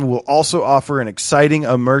Mountain will also offer an exciting,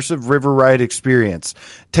 immersive river ride experience.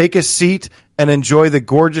 Take a seat and enjoy the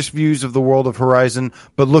gorgeous views of the world of Horizon,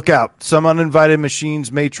 but look out. Some uninvited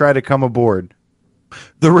machines may try to come aboard.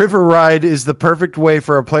 The river ride is the perfect way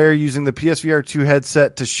for a player using the PSVR 2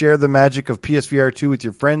 headset to share the magic of PSVR 2 with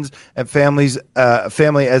your friends and family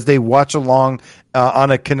as they watch along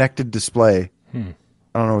on a connected display. I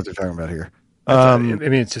don't know what they're talking about here. I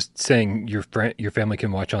mean, it's just saying your family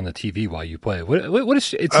can watch on the TV while you play.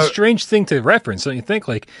 It's a strange thing to reference, don't you think?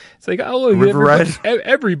 Like, it's like,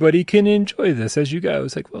 everybody can enjoy this as you go.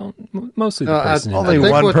 It's like, well, mostly the person. Only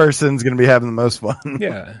one person's going to be having the most fun.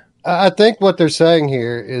 Yeah. I think what they're saying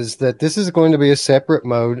here is that this is going to be a separate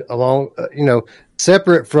mode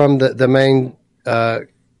separate from the main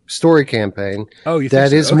story campaign. Oh, you think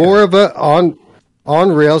that so? is Okay. more of a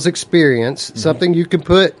on rails experience, something you can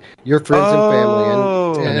put your friends and family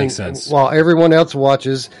in. That makes sense. While everyone else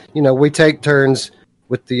watches, we take turns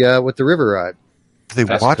with the river ride. They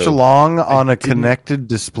That's watch cool. along on a connected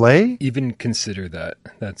display? Even consider that.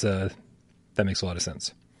 That makes a lot of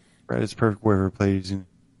sense. Right, it's perfect wherever play using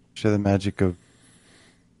share the magic of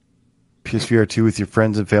PSVR 2 with your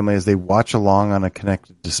friends and family as they watch along on a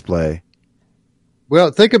connected display.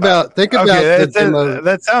 Well, think about the demo.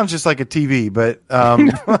 That sounds just like a TV, but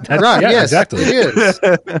Right? Yeah, Yes, exactly. It is.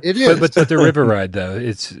 It is. But the river ride though,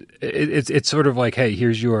 it's sort of like, hey,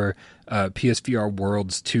 here's your PSVR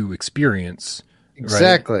Worlds 2 experience. Right?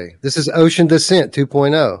 Exactly. This is Ocean Descent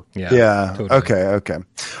 2.0. yeah. Totally. Okay.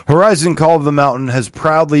 Horizon Call of the Mountain has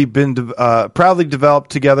proudly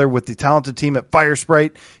developed together with the talented team at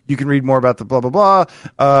Firesprite. You can read more about the blah blah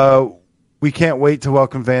blah. We can't wait to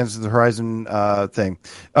welcome fans to the Horizon thing.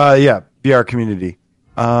 VR community.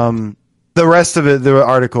 The rest of it, the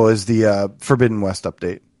article is the Forbidden West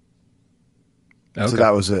update. Okay. So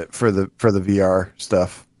that was it for the VR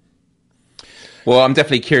stuff. Well, I'm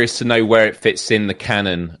definitely curious to know where it fits in the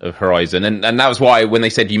canon of Horizon. And that was why when they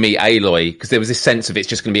said you meet Aloy, because there was this sense of it's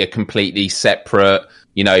just going to be a completely separate,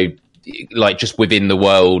 like just within the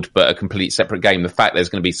world, but a complete separate game. The fact there's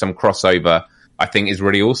going to be some crossover, I think, is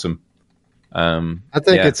really awesome. I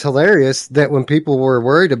think it's hilarious that when people were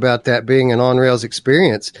worried about that being an on-rails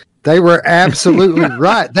experience, they were absolutely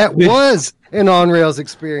right. That was an on-rails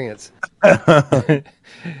experience.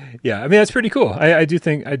 Yeah, I mean that's pretty cool. I do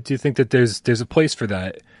think that there's a place for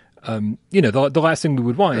that. The last thing we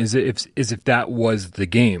would want is if that was the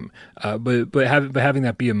game. But having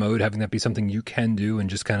that be a mode, having that be something you can do, and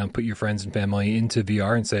just kind of put your friends and family into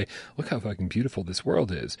VR and say, look how fucking beautiful this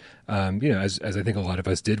world is. As I think a lot of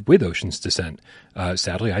us did with Ocean's Descent.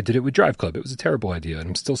 Sadly, I did it with Drive Club. It was a terrible idea, and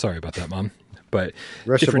I'm still sorry about that, Mom. But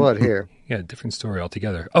Rush of Blood here. Yeah, different story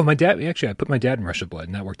altogether. Oh, my dad. Actually, I put my dad in Rush of Blood,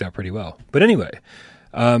 and that worked out pretty well. But anyway.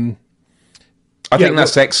 I think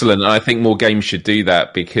that's excellent, and I think more games should do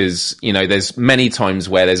that because there's many times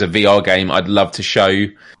where there's a VR game I'd love to show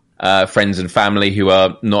friends and family who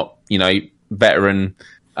are not veteran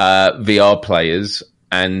VR players,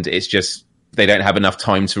 and it's just they don't have enough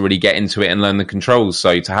time to really get into it and learn the controls.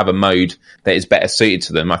 So to have a mode that is better suited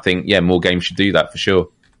to them, I think more games should do that for sure.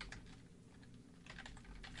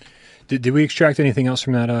 Did we extract anything else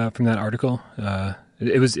from that article?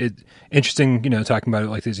 It was interesting, talking about it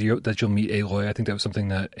like this, that you'll meet Aloy. I think that was something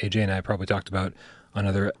that AJ and I probably talked about on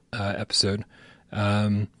another episode.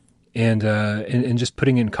 And just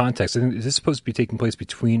putting it in context, I think this is supposed to be taking place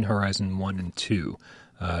between Horizon 1 and 2,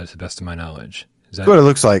 to the best of my knowledge. Is that That's what it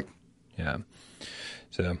looks like. Yeah.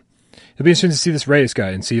 So it'll be interesting to see this Reyes guy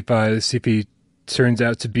and see if he turns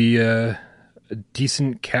out to be a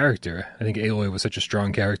decent character. I think Aloy was such a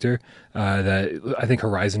strong character that I think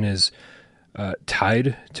Horizon is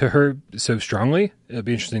tied to her so strongly. It'll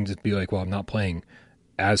be interesting to be like, well, I'm not playing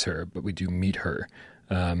as her, but we do meet her.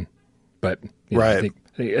 But right.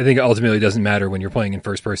 I think ultimately it doesn't matter when you're playing in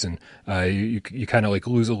first person. You kind of like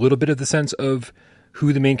lose a little bit of the sense of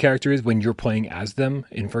who the main character is when you're playing as them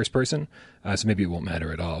in first person. So maybe it won't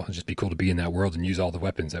matter at all. It'll just be cool to be in that world and use all the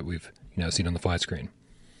weapons that we've seen on the flat screen.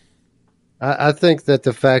 I think that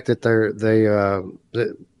the fact that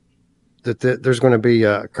there's going to be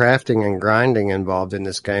crafting and grinding involved in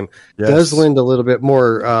this game does lend a little bit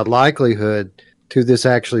more likelihood to this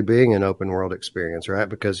actually being an open world experience, right?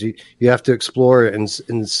 Because you have to explore and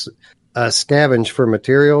scavenge for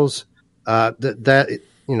materials. That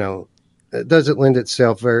it doesn't lend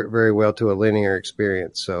itself very, very well to a linear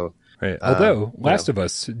experience. So, right. Although Last of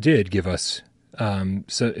Us did give us,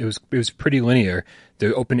 so it was pretty linear.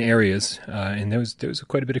 The open areas, and there was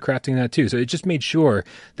quite a bit of crafting in that too. So it just made sure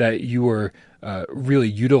that you were really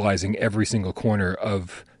utilizing every single corner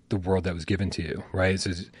of the world that was given to you, right?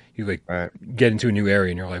 So you get into a new area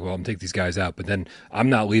and you're like, well, I'm gonna take these guys out, but then I'm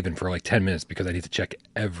not leaving for like 10 minutes because I need to check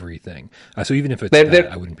everything. So even if it's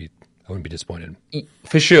I wouldn't be disappointed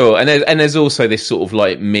for sure. And there's also this sort of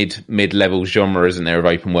like mid-level genre, isn't there, of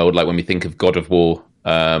open world? Like when we think of God of War,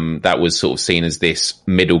 that was sort of seen as this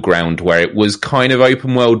middle ground where it was kind of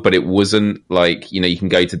open world, but it wasn't. Like, you can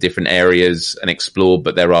go to different areas and explore,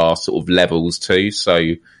 but there are sort of levels too. So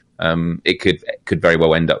it could very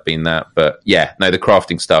well end up being that. But yeah, no, the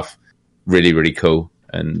crafting stuff really, really cool,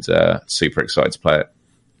 and super excited to play it.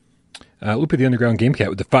 Loop of the Underground Game Cat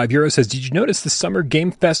with the €5 says, did you notice the Summer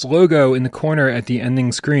Game Fest logo in the corner at the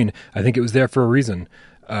ending screen? I think it was there for a reason.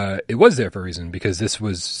 It was there for a reason because this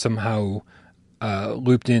was somehow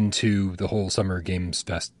looped into the whole Summer Games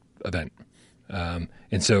Fest event. And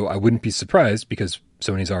so I wouldn't be surprised, because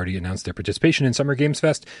Sony's already announced their participation in Summer Games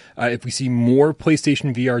Fest, if we see more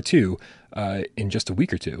PlayStation VR 2 in just a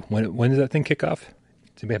week or two. When does that thing kick off?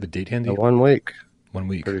 Does anybody have a date handy? 1 week. 1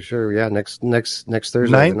 week. Pretty sure. Yeah, next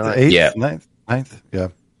Thursday. 9th, 8th, yeah. 9th. Yeah.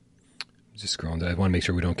 Just scrolling. I want to make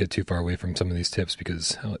sure we don't get too far away from some of these tips,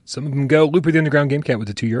 because I'll let some of them go. Loop of the Underground Game Cat with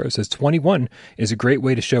the €2 says 21 is a great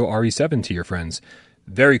way to show RE7 to your friends.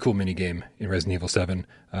 Very cool mini game in Resident Evil 7.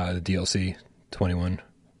 The DLC 21,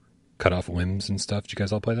 cut off limbs and stuff. Did you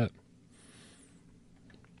guys all play that?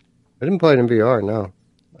 I didn't play it in VR. No,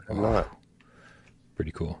 I'm not.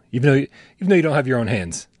 Pretty cool. Even though you don't have your own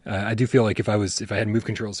hands. I do feel like if I had move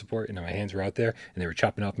control support and my hands were out there and they were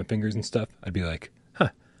chopping off my fingers and stuff, I'd be like,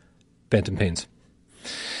 phantom pains. So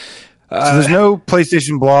there's no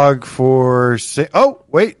PlayStation blog for. Oh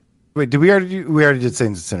wait, did we already did Saints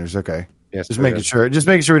and Sinners? Okay, yes, just making sure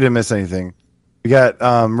we didn't miss anything. We got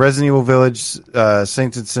Resident Evil Village,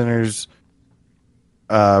 Saints and Sinners,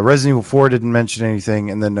 Resident Evil 4 didn't mention anything,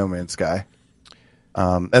 and then No Man's Sky,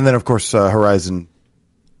 and then of course Horizon,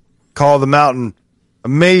 Call of the Mountain.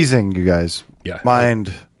 Amazing, you guys. Yeah.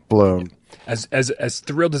 Mind blown. As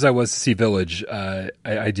thrilled as I was to see Village,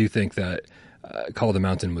 I do think that Call of the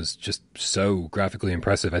Mountain was just so graphically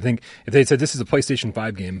impressive. I think if they had said this is a PlayStation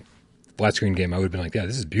 5 game, flat screen game, I would have been like, yeah,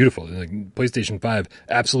 this is beautiful. And like, PlayStation 5,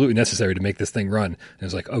 absolutely necessary to make this thing run. And it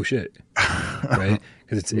was like, oh shit. Right?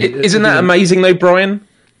 Isn't that amazing though, Brian?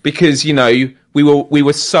 Because, we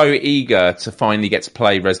were so eager to finally get to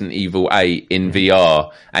play Resident Evil 8 in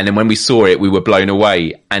VR, and then when we saw it, we were blown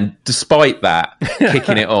away. And despite that,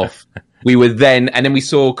 kicking it off, and then we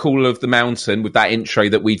saw Call of the Mountain with that intro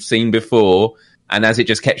that we'd seen before, and as it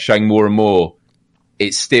just kept showing more and more,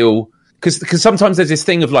 it's still because sometimes there's this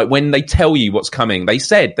thing of like when they tell you what's coming. They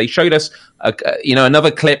showed us another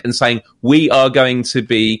clip and saying we are going to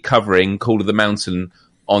be covering Call of the Mountain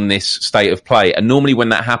on this state of play, and normally when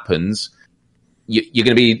that happens, you're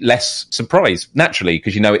going to be less surprised, naturally,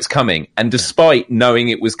 because it's coming. And despite knowing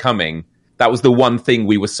it was coming, that was the one thing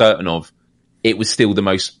we were certain of. It was still the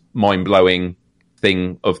most mind-blowing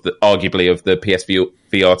thing arguably of the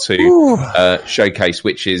PSVR 2 showcase,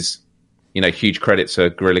 which is, huge credit to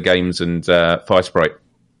Guerrilla Games and Firesprite.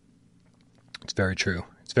 It's very true.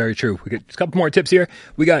 It's very true. We got a couple more tips here.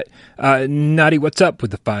 We got Naughty What's Up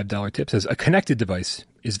with the $5 tip. Says a connected device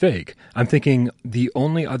is vague. I'm thinking the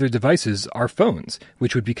only other devices are phones,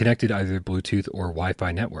 which would be connected either Bluetooth or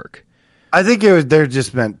Wi-Fi network. I think they're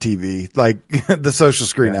just meant TV, like the social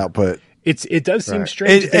screen output. It does seem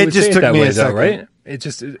strange. It just took that way, though, right? It's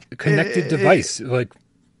just a connected device, like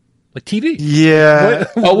TV. Yeah.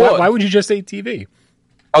 Why would you just say TV?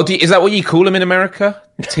 Oh, is that what you call them in America?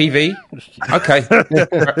 TV? Okay, fair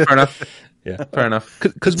enough. Yeah, fair enough.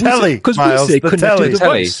 Because we say connected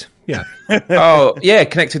device. Yeah. Oh, yeah,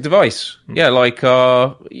 connected device. Yeah, like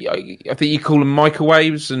I think you call them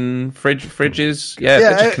microwaves and fridges. Yeah,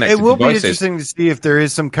 just connected it will devices. Be interesting to see if there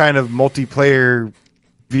is some kind of multiplayer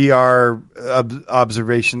VR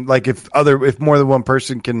observation, like if more than one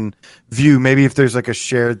person can view. Maybe if there's like a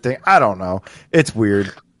shared thing. I don't know. It's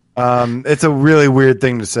weird. It's a really weird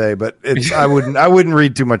thing to say, but I wouldn't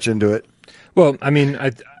read too much into it. Well, I mean,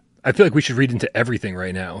 I feel like we should read into everything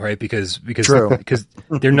right now, right? Because True. because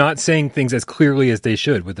they're not saying things as clearly as they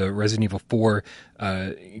should with the Resident Evil 4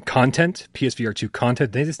 content, PSVR 2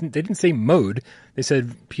 content. They didn't say mode. They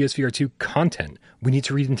said PSVR 2 content. We need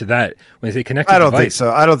to read into that when they say connected. I don't think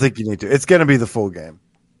so. I don't think you need to. It's going to be the full game.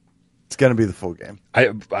 It's going to be the full game. I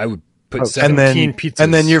would put 17 pizzas.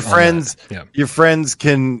 And then your friends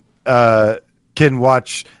can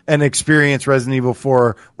watch and experience Resident Evil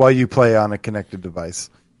 4 while you play on a connected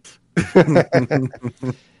device.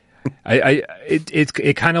 It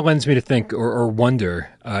kind of lends me to think or wonder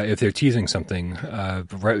if they're teasing something,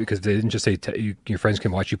 right? Because they didn't just say your friends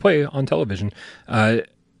can watch you play on television.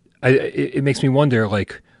 It makes me wonder,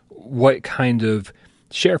 like, what kind of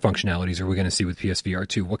share functionalities are we going to see with PSVR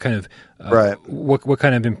 2? What kind of what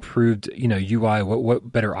kind of improved UI?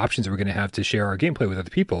 What better options are we going to have to share our gameplay with other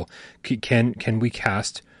people? Can we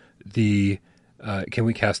cast the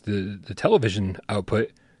television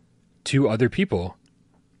output to other people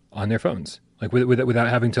on their phones, like without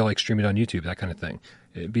having to like stream it on YouTube, that kind of thing?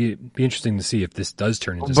 It'd be interesting to see if this does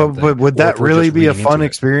turn into something. But would that really be a fun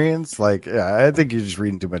experience? Like, yeah, I think you're just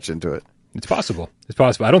reading too much into it. It's possible.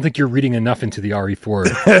 I don't think you're reading enough into the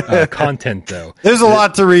RE4 content, though. There's a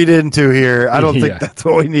lot to read into here. I don't think that's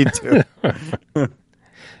what we need to.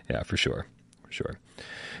 Yeah, for sure.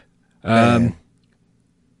 Man.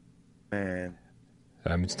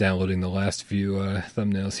 I'm just downloading the last few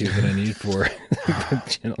thumbnails here that I need for the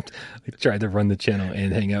channel. I tried to run the channel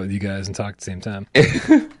and hang out with you guys and talk at the same time.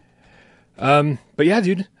 But yeah,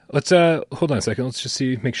 dude, let's hold on a second. Let's just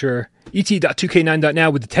make sure. et.2k9.now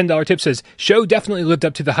with the $10 tip says, show definitely lived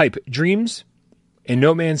up to the hype. Dreams and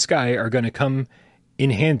No Man's Sky are going to come in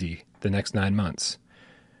handy the next 9 months.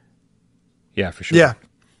 Yeah, for sure. Yeah.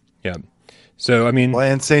 So, I mean... Well,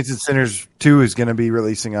 and Saints and Sinners 2 is going to be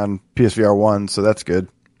releasing on PSVR 1, so that's good.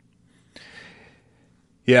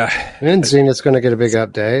 Yeah. And Zenith's going to get a big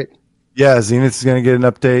update. Yeah, Zenith is going to get an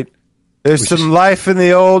update. There's some life in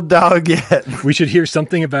the old dog yet. We should hear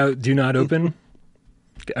something about Do Not Open.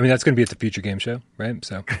 I mean, that's going to be at the Future Game Show, right?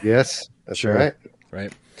 So yes, that's sure.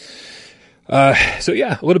 Right. So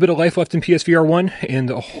yeah, a little bit of life left in PSVR 1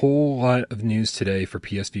 and a whole lot of news today for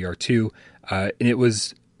PSVR 2. And it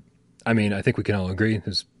was... I mean, I think we can all agree it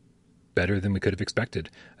was better than we could have expected.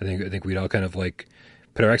 I think we'd all kind of like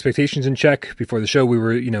put our expectations in check before the show. We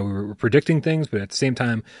were predicting things, but at the same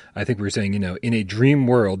time, I think we were saying, in a dream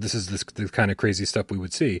world, this is the kind of crazy stuff we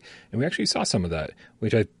would see, and we actually saw some of that,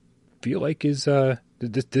 which I feel like is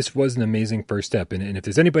this was an amazing first step. And if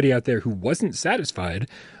there's anybody out there who wasn't satisfied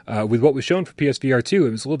with what was shown for PSVR 2, it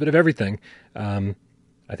was a little bit of everything. I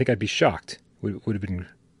think I'd be shocked. Would have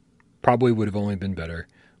only been better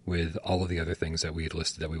with all of the other things that we had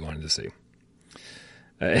listed that we wanted to see.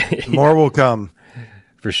 More will come.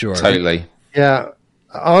 For sure. Totally. Yeah.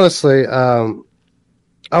 Honestly, I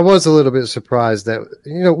was a little bit surprised that,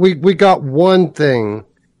 we got one thing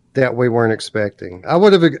that we weren't expecting. I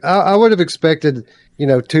would have expected,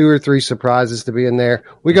 2 or 3 surprises to be in there.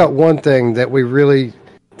 We got one thing that really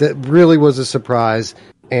was a surprise,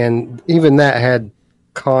 and even that had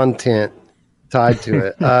content tied to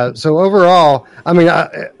it. So overall, I mean,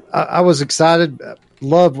 I was excited,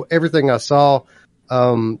 loved everything I saw.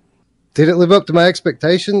 Did it live up to my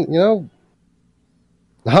expectation?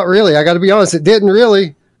 Not really. I got to be honest, it didn't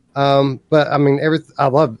really. But I mean, I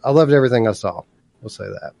loved everything I saw. We'll say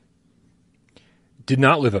that. Did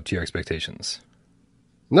not live up to your expectations.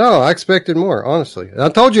 No, I expected more. Honestly, I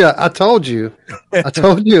told you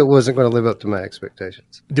it wasn't going to live up to my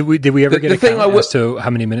expectations. Did we ever get a count as to how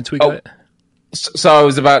many minutes we got? So I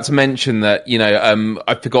was about to mention that,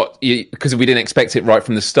 I forgot because we didn't expect it right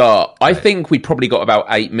from the start. I think we probably got about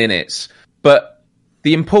 8 minutes. But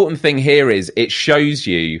the important thing here is it shows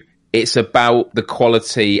you it's about the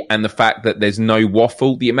quality and the fact that there's no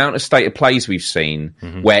waffle. The amount of state of plays we've seen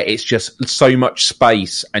where it's just so much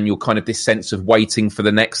space and you're kind of this sense of waiting for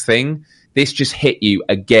the next thing. This just hit you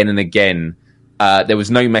again and again. There was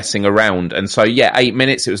no messing around. And so, 8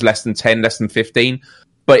 minutes, it was less than 10, less than 15.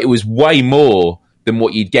 But it was way more than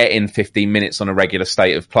what you'd get in 15 minutes on a regular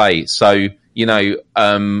state of play. So, I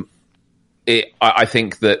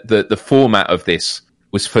think that the format of this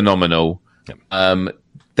was phenomenal.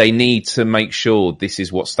 They need to make sure this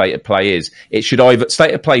is what state of play is.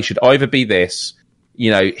 State of play should either be this,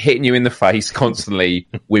 hitting you in the face constantly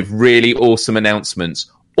with really awesome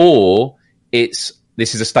announcements, or this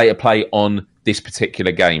is a state of play on this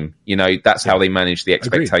particular game. That's how they manage the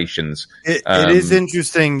expectations. It is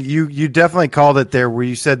interesting. You definitely called it there where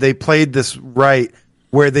you said they played this right,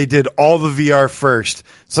 where they did all the VR first,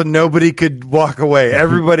 so nobody could walk away.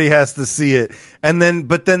 Everybody has to see it.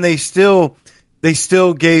 But then they still they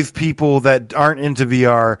still gave people that aren't into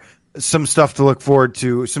VR some stuff to look forward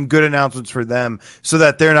to, some good announcements for them so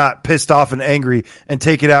that they're not pissed off and angry and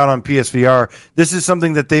take it out on PSVR. This is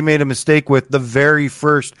something that they made a mistake with. The very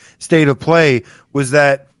first state of play was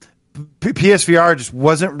that PSVR just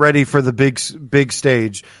wasn't ready for the big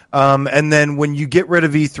stage. And then when you get rid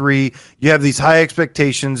of E3, you have these high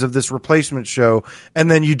expectations of this replacement show, and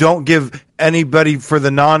then you don't give anybody for the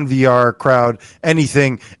non-VR crowd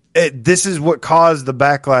anything. This is what caused the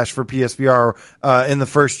backlash for PSVR in the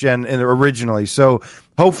first gen originally. So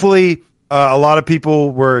hopefully a lot of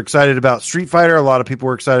people were excited about Street Fighter. A lot of people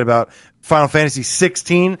were excited about Final Fantasy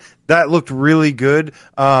 16. That looked really good.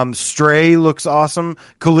 Stray looks awesome.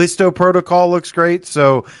 Callisto Protocol looks great.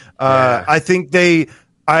 So I think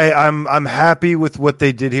I'm happy with what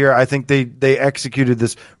they did here. I think they executed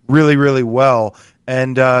this really, really well.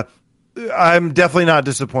 And I'm definitely not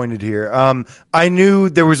disappointed here. I knew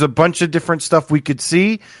there was a bunch of different stuff we could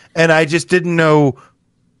see, and I just didn't know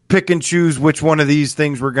pick and choose which one of these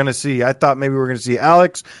things we're going to see. I thought maybe we were going to see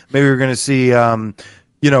Alex, maybe we were going to see, Gran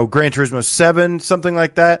Turismo 7, something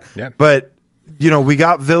like that. Yeah. But, we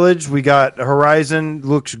got Village, we got Horizon,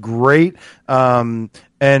 looks great. And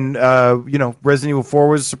Resident Evil 4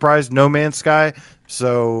 was a surprise, No Man's Sky.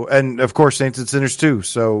 So, and of course, Saints and Sinners 2.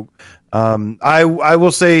 So, I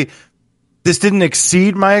will say, this didn't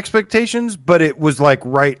exceed my expectations, but it was like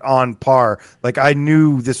right on par. Like I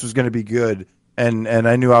knew this was going to be good, and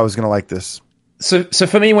I knew I was going to like this. So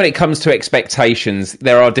for me, when it comes to expectations,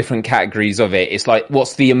 there are different categories of it. It's like,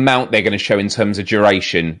 what's the amount they're going to show in terms of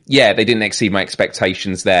duration? Yeah, they didn't exceed my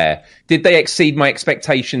expectations there. Did they exceed my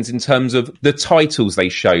expectations in terms of the titles they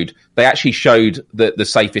showed? They actually showed the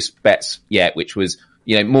safest bets yet, which was,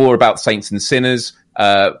 more about Saints and Sinners.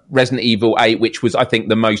 Resident Evil 8, which was, I think,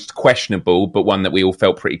 the most questionable, but one that we all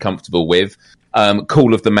felt pretty comfortable with.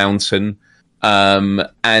 Call of the Mountain. And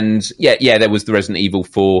there was the Resident Evil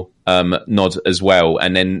 4 nod as well.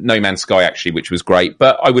 And then No Man's Sky, actually, which was great,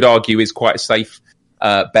 but I would argue is quite a safe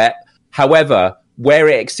bet. However, where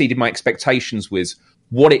it exceeded my expectations was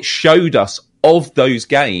what it showed us of those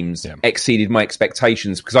games exceeded my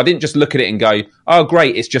expectations, because I didn't just look at it and go, oh,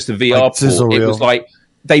 great, it's just a VR port. It was like,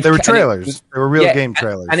 they were trailers. They were real game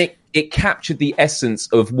trailers. And it captured the essence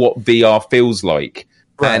of what VR feels like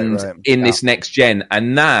in this next gen.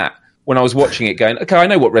 And that, when I was watching it going, okay, I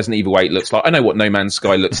know what Resident Evil 8 looks like. I know what No Man's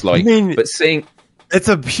Sky looks like. But seeing... It's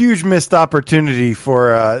a huge missed opportunity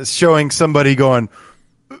for showing somebody going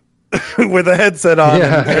with a headset on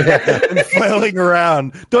and flailing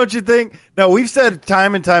around. Don't you think? No, we've said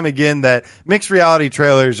time and time again that mixed reality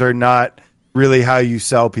trailers are not really how you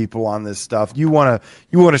sell people on this stuff. You want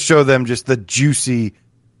to show them just the juicy,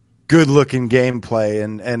 good-looking gameplay,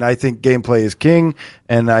 and I think gameplay is king,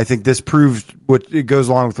 and I think this proves it goes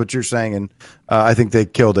along with what you're saying, and I think they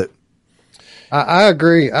killed it. I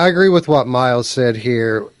agree. I agree with what Miles said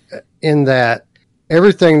here, in that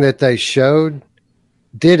everything that they showed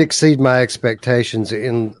did exceed my expectations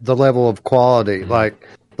in the level of quality. Like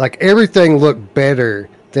everything looked better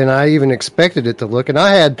than I even expected it to look. And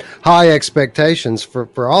I had high expectations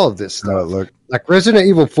for all of this stuff. Like Resident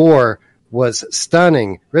Evil 4 was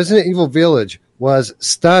stunning. Resident Evil Village was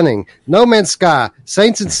stunning. No Man's Sky,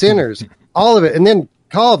 Saints and Sinners, all of it. And then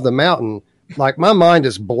Call of the Mountain, like my mind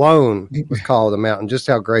is blown with Call of the Mountain, just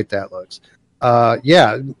how great that looks.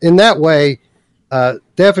 In that way,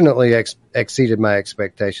 definitely exceeded my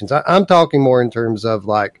expectations. I'm talking more in terms of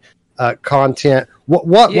like content.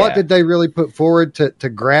 What did they really put forward to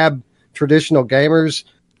grab traditional gamers?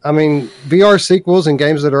 I mean, VR sequels and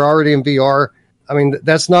games that are already in VR. I mean,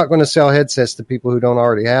 that's not going to sell headsets to people who don't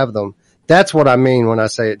already have them. That's what I mean when I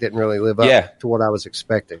say it didn't really live up to what I was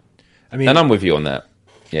expecting. I mean, and I'm with you on that.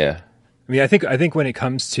 Yeah. I mean, I think when it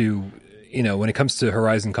comes to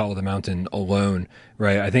Horizon Call of the Mountain alone,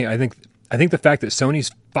 right? I think the fact that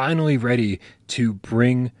Sony's finally ready to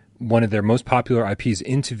bring one of their most popular IPs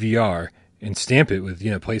into VR and stamp it with,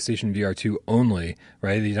 PlayStation VR 2 only,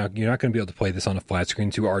 right? You're not going to be able to play this on a flat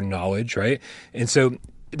screen, to our knowledge, right? And so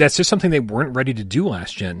that's just something they weren't ready to do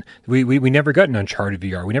last gen. We never got an Uncharted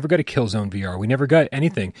VR. We never got a Killzone VR. We never got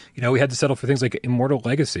anything. We had to settle for things like Immortal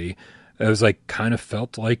Legacy. It was like kind of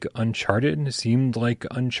felt like Uncharted. It seemed like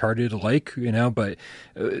Uncharted-like, but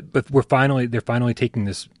they're finally taking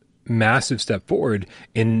this massive step forward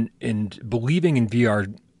in believing in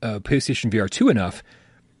VR, PlayStation VR 2 enough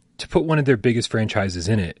to put one of their biggest franchises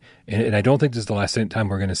in it. And I don't think this is the last time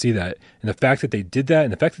we're going to see that. And the fact that they did that,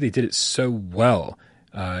 and the fact that they did it so well,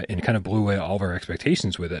 and kind of blew away all of our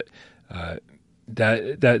expectations with it,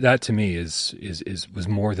 that to me was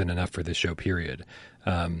more than enough for this show, period.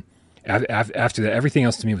 After that, everything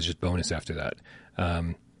else to me was just bonus after that.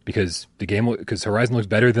 Because Horizon looks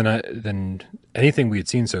better than anything we had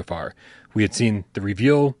seen so far. We had seen the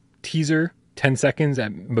reveal teaser, 10 seconds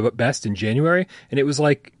at best in January, and it was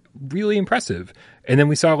like really impressive. And then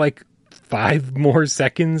we saw like 5 more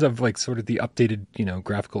seconds of like sort of the updated,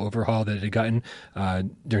 graphical overhaul that it had gotten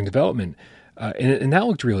during development, and that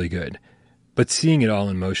looked really good. But seeing it all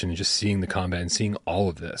in motion and just seeing the combat and seeing all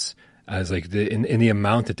of this as like in the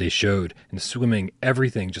amount that they showed and the swimming,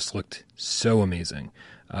 everything just looked so amazing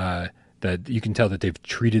that you can tell that they've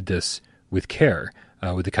treated this with care,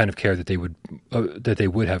 with the kind of care that they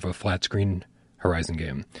would have a flat screen Horizon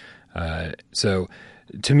game. So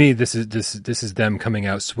to me, this is them coming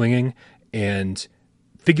out swinging and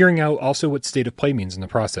figuring out also what state of play means in the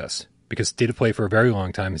process. Because state of play for a very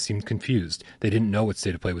long time seemed confused. They didn't know what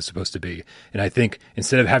state of play was supposed to be. And I think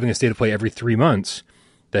instead of having a state of play every 3 months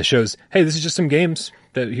that shows, hey, this is just some games,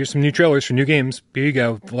 here's some new trailers for new games, here you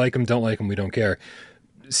go, like them, don't like them, we don't care.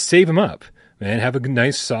 Save them up, man. Have a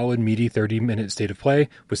nice, solid, meaty 30-minute state of play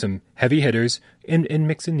with some heavy hitters and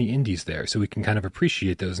mix in the indies there so we can kind of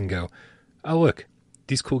appreciate those and go, oh, look,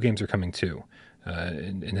 these cool games are coming too.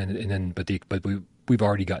 But we've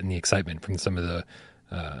already gotten the excitement from some of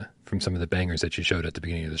the bangers that you showed at the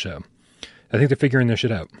beginning of the show. I think they're figuring their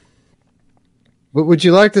shit out. But would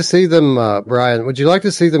you like to see them, Brian, would you like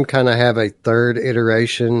to see them kind of have a third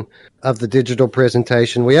iteration of the digital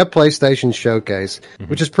presentation? We have PlayStation Showcase,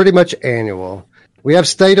 which is pretty much annual. We have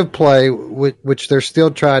State of Play, which they're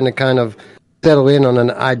still trying to kind of settle in on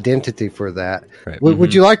an identity for that. Right.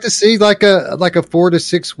 Would you like to see like a 4 to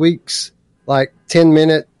 6 weeks, like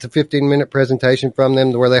 10-minute to 15-minute presentation from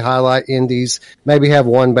them where they highlight indies, maybe have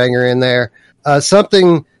one banger in there,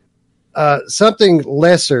 something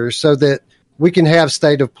lesser so that we can have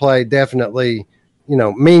State of Play definitely,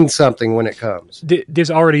 mean something when it comes.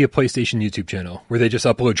 There's already a PlayStation YouTube channel where they just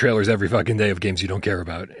upload trailers every fucking day of games you don't care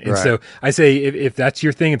about. And so I say, if that's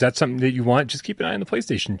your thing, if that's something that you want, just keep an eye on the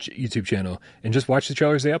PlayStation YouTube channel and just watch the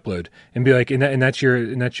trailers they upload and be like, and that's your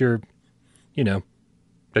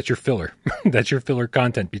filler. That's your filler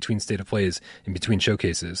content between State of Plays and between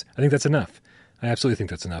showcases. I think that's enough. I absolutely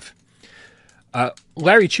think that's enough.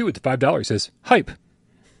 Larry Chu with the $5 says, hype.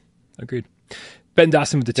 Agreed. Ben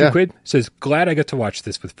Dawson with the 2 quid says, glad I got to watch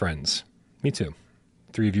this with friends. Me too.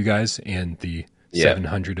 3 of you guys and the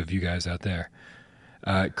 700 of you guys out there.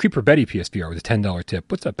 Creeper Betty PSVR with a $10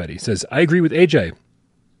 tip. What's up, Betty? Says, I agree with AJ.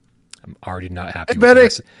 I'm already not happy with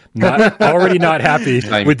this. Already not happy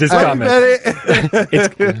with this comment.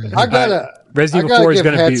 Resident Evil 4 is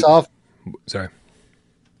going to be... Off. Sorry.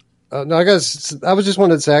 No, I was just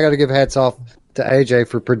wanted to say I got to give hats off to AJ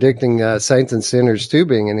for predicting Saints and Sinners 2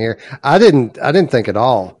 being in here. I didn't think at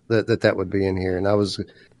all that would be in here, and I was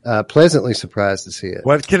pleasantly surprised to see it.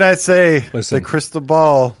 What can I say? Listen, the crystal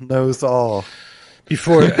ball knows all.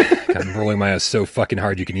 Before I'm rolling my eyes so fucking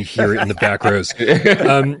hard you can hear it in the back rows.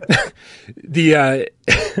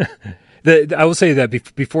 I will say that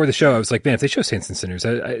before the show, I was like, man, if they show Saints and Sinners,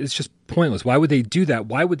 it's just pointless. Why would they do that?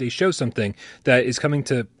 Why would they show something that is coming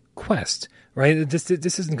to Quest? Right? This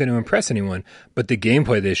isn't going to impress anyone. But the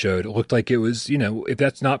gameplay they showed looked like it was, if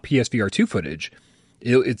that's not PSVR 2 footage,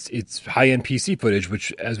 it's high-end PC footage,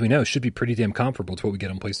 which, as we know, should be pretty damn comparable to what we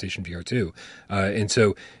get on PlayStation VR 2. And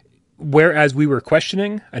so, whereas we were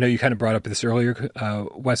questioning, I know you kind of brought up this earlier,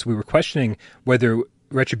 Wes, we were questioning whether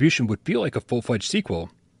Retribution would feel like a full-fledged sequel.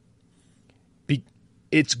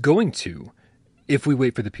 It's going to, if we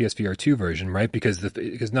wait for the PSVR 2 version, right?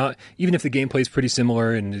 Because not even if the gameplay is pretty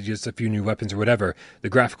similar and just a few new weapons or whatever, the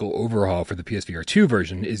graphical overhaul for the PSVR 2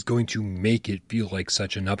 version is going to make it feel like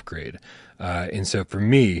such an upgrade. And so for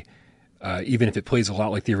me, even if it plays a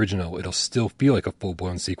lot like the original, it'll still feel like a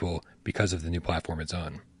full-blown sequel because of the new platform it's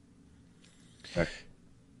on.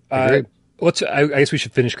 I guess we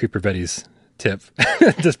should finish Creeper Betty's tip.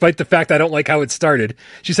 Despite the fact I don't like how it started,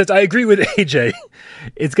 she says, I agree with AJ.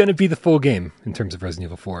 It's going to be the full game in terms of Resident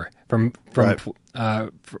Evil 4. From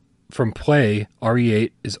play,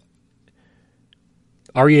 RE8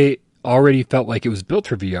 already felt like it was built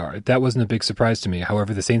for VR. That wasn't a big surprise to me.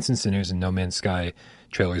 However, the Saints and Sinners and No Man's Sky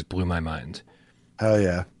trailers blew my mind. Hell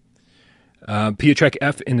yeah. Pietrek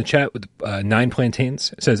F in the chat with 9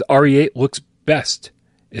 plantains says RE8 looks best,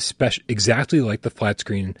 especially exactly like the flat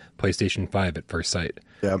screen PlayStation 5 at first sight.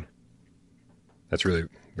 Yeah, that's really,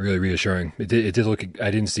 really reassuring. It did look.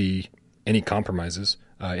 I didn't see any compromises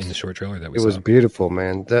in the short trailer that we saw. It was beautiful,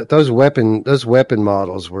 man. Those weapon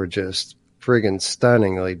models were just friggin'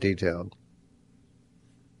 stunningly detailed.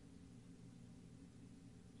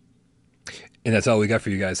 And that's all we got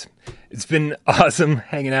for you guys. It's been awesome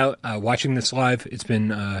hanging out, watching this live. It's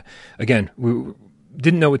been, again, we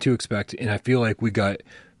didn't know what to expect, and I feel like we got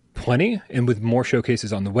plenty, and with more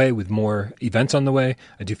showcases on the way, with more events on the way.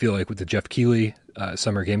 I do feel like with the Jeff Keighley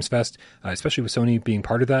Summer Games Fest, especially with Sony being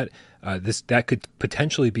part of that, that could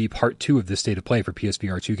potentially be part 2 of the State of Play for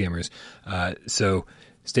PSVR 2 gamers. So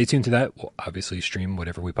stay tuned to that. We'll obviously stream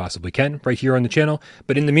whatever we possibly can right here on the channel.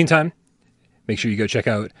 But in the meantime, make sure you go check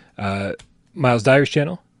out Miles Dyer's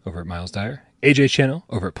channel over at Miles Dyer, AJ's channel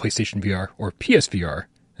over at PlayStation VR or PSVR,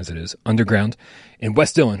 as it is, Underground, and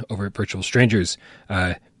Wes Dillon over at Virtual Strangers.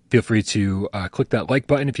 Feel free to click that like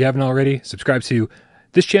button if you haven't already. Subscribe to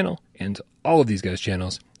this channel and all of these guys'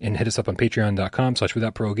 channels, and hit us up on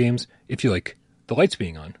patreon.com/withoutparolegames if you like the lights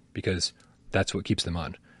being on, because that's what keeps them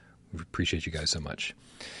on. We appreciate you guys so much.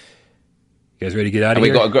 You guys ready to get out of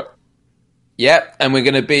here? Yeah, and we're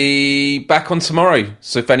going to be back on tomorrow.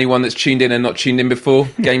 So if anyone that's tuned in and not tuned in before,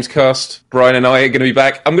 Gamescast, Brian and I are going to be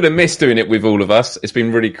back. I'm going to miss doing it with all of us. It's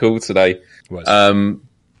been really cool today.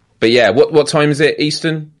 But yeah, what time is it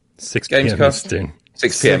Eastern? 6 p.m. Eastern.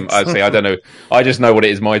 6 p.m. I'd say, I don't know. I just know what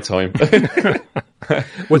it is my time.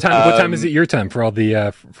 What time is it your time for all the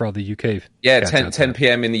UK? Yeah, 10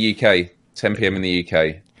 p.m. in the UK. 10 p.m. in the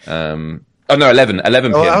UK. Oh no, 11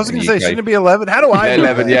 p.m. I was going to say, shouldn't it be 11? How do I?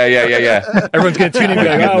 11. Yeah. Everyone's going to tune in and be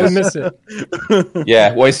like, "Oh, we missed it."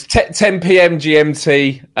 Yeah, well, it's 10 p.m.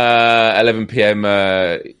 GMT, 11 p.m.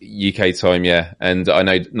 UK time. Yeah, and I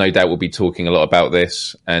know, no doubt, we'll be talking a lot about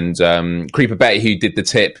this. And Creeper Betty, who did the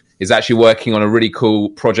tip, is actually working on a really cool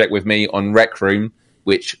project with me on Rec Room,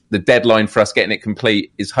 which the deadline for us getting it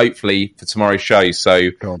complete is hopefully for tomorrow's show. So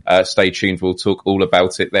stay tuned. We'll talk all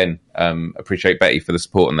about it then. Appreciate Betty for the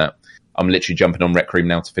support on that. I'm literally jumping on Rec Room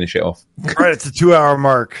now to finish it off. All right, it's a 2-hour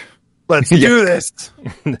mark. Let's do this.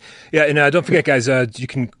 Yeah, and don't forget, guys, you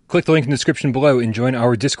can click the link in the description below and join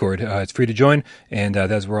our Discord. It's free to join, and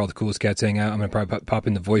that's where all the coolest cats hang out. I'm going to probably pop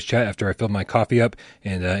in the voice chat after I fill my coffee up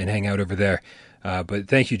and hang out over there. But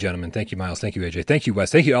thank you, gentlemen. Thank you, Miles. Thank you, AJ. Thank you,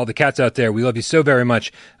 Wes. Thank you, all the cats out there. We love you so very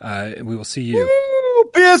much. We will see you.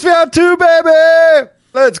 Woo! PSVR 2, baby!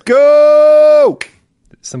 Let's go!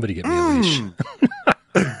 Somebody get me a leash.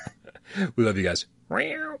 We love you guys.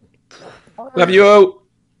 Love you all.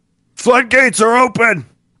 Floodgates are open.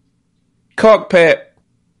 Cockpit.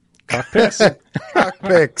 Cockpits.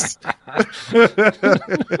 Cockpicks.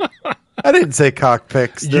 I didn't say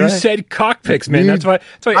cockpicks. You said cockpicks, man. That's why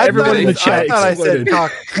everyone in the chat exploded. I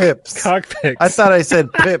said cockpips. Cockpicks. I thought I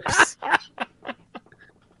said pips.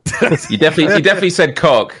 You definitely said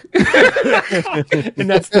cock. And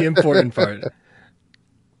that's the important part.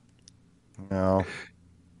 No.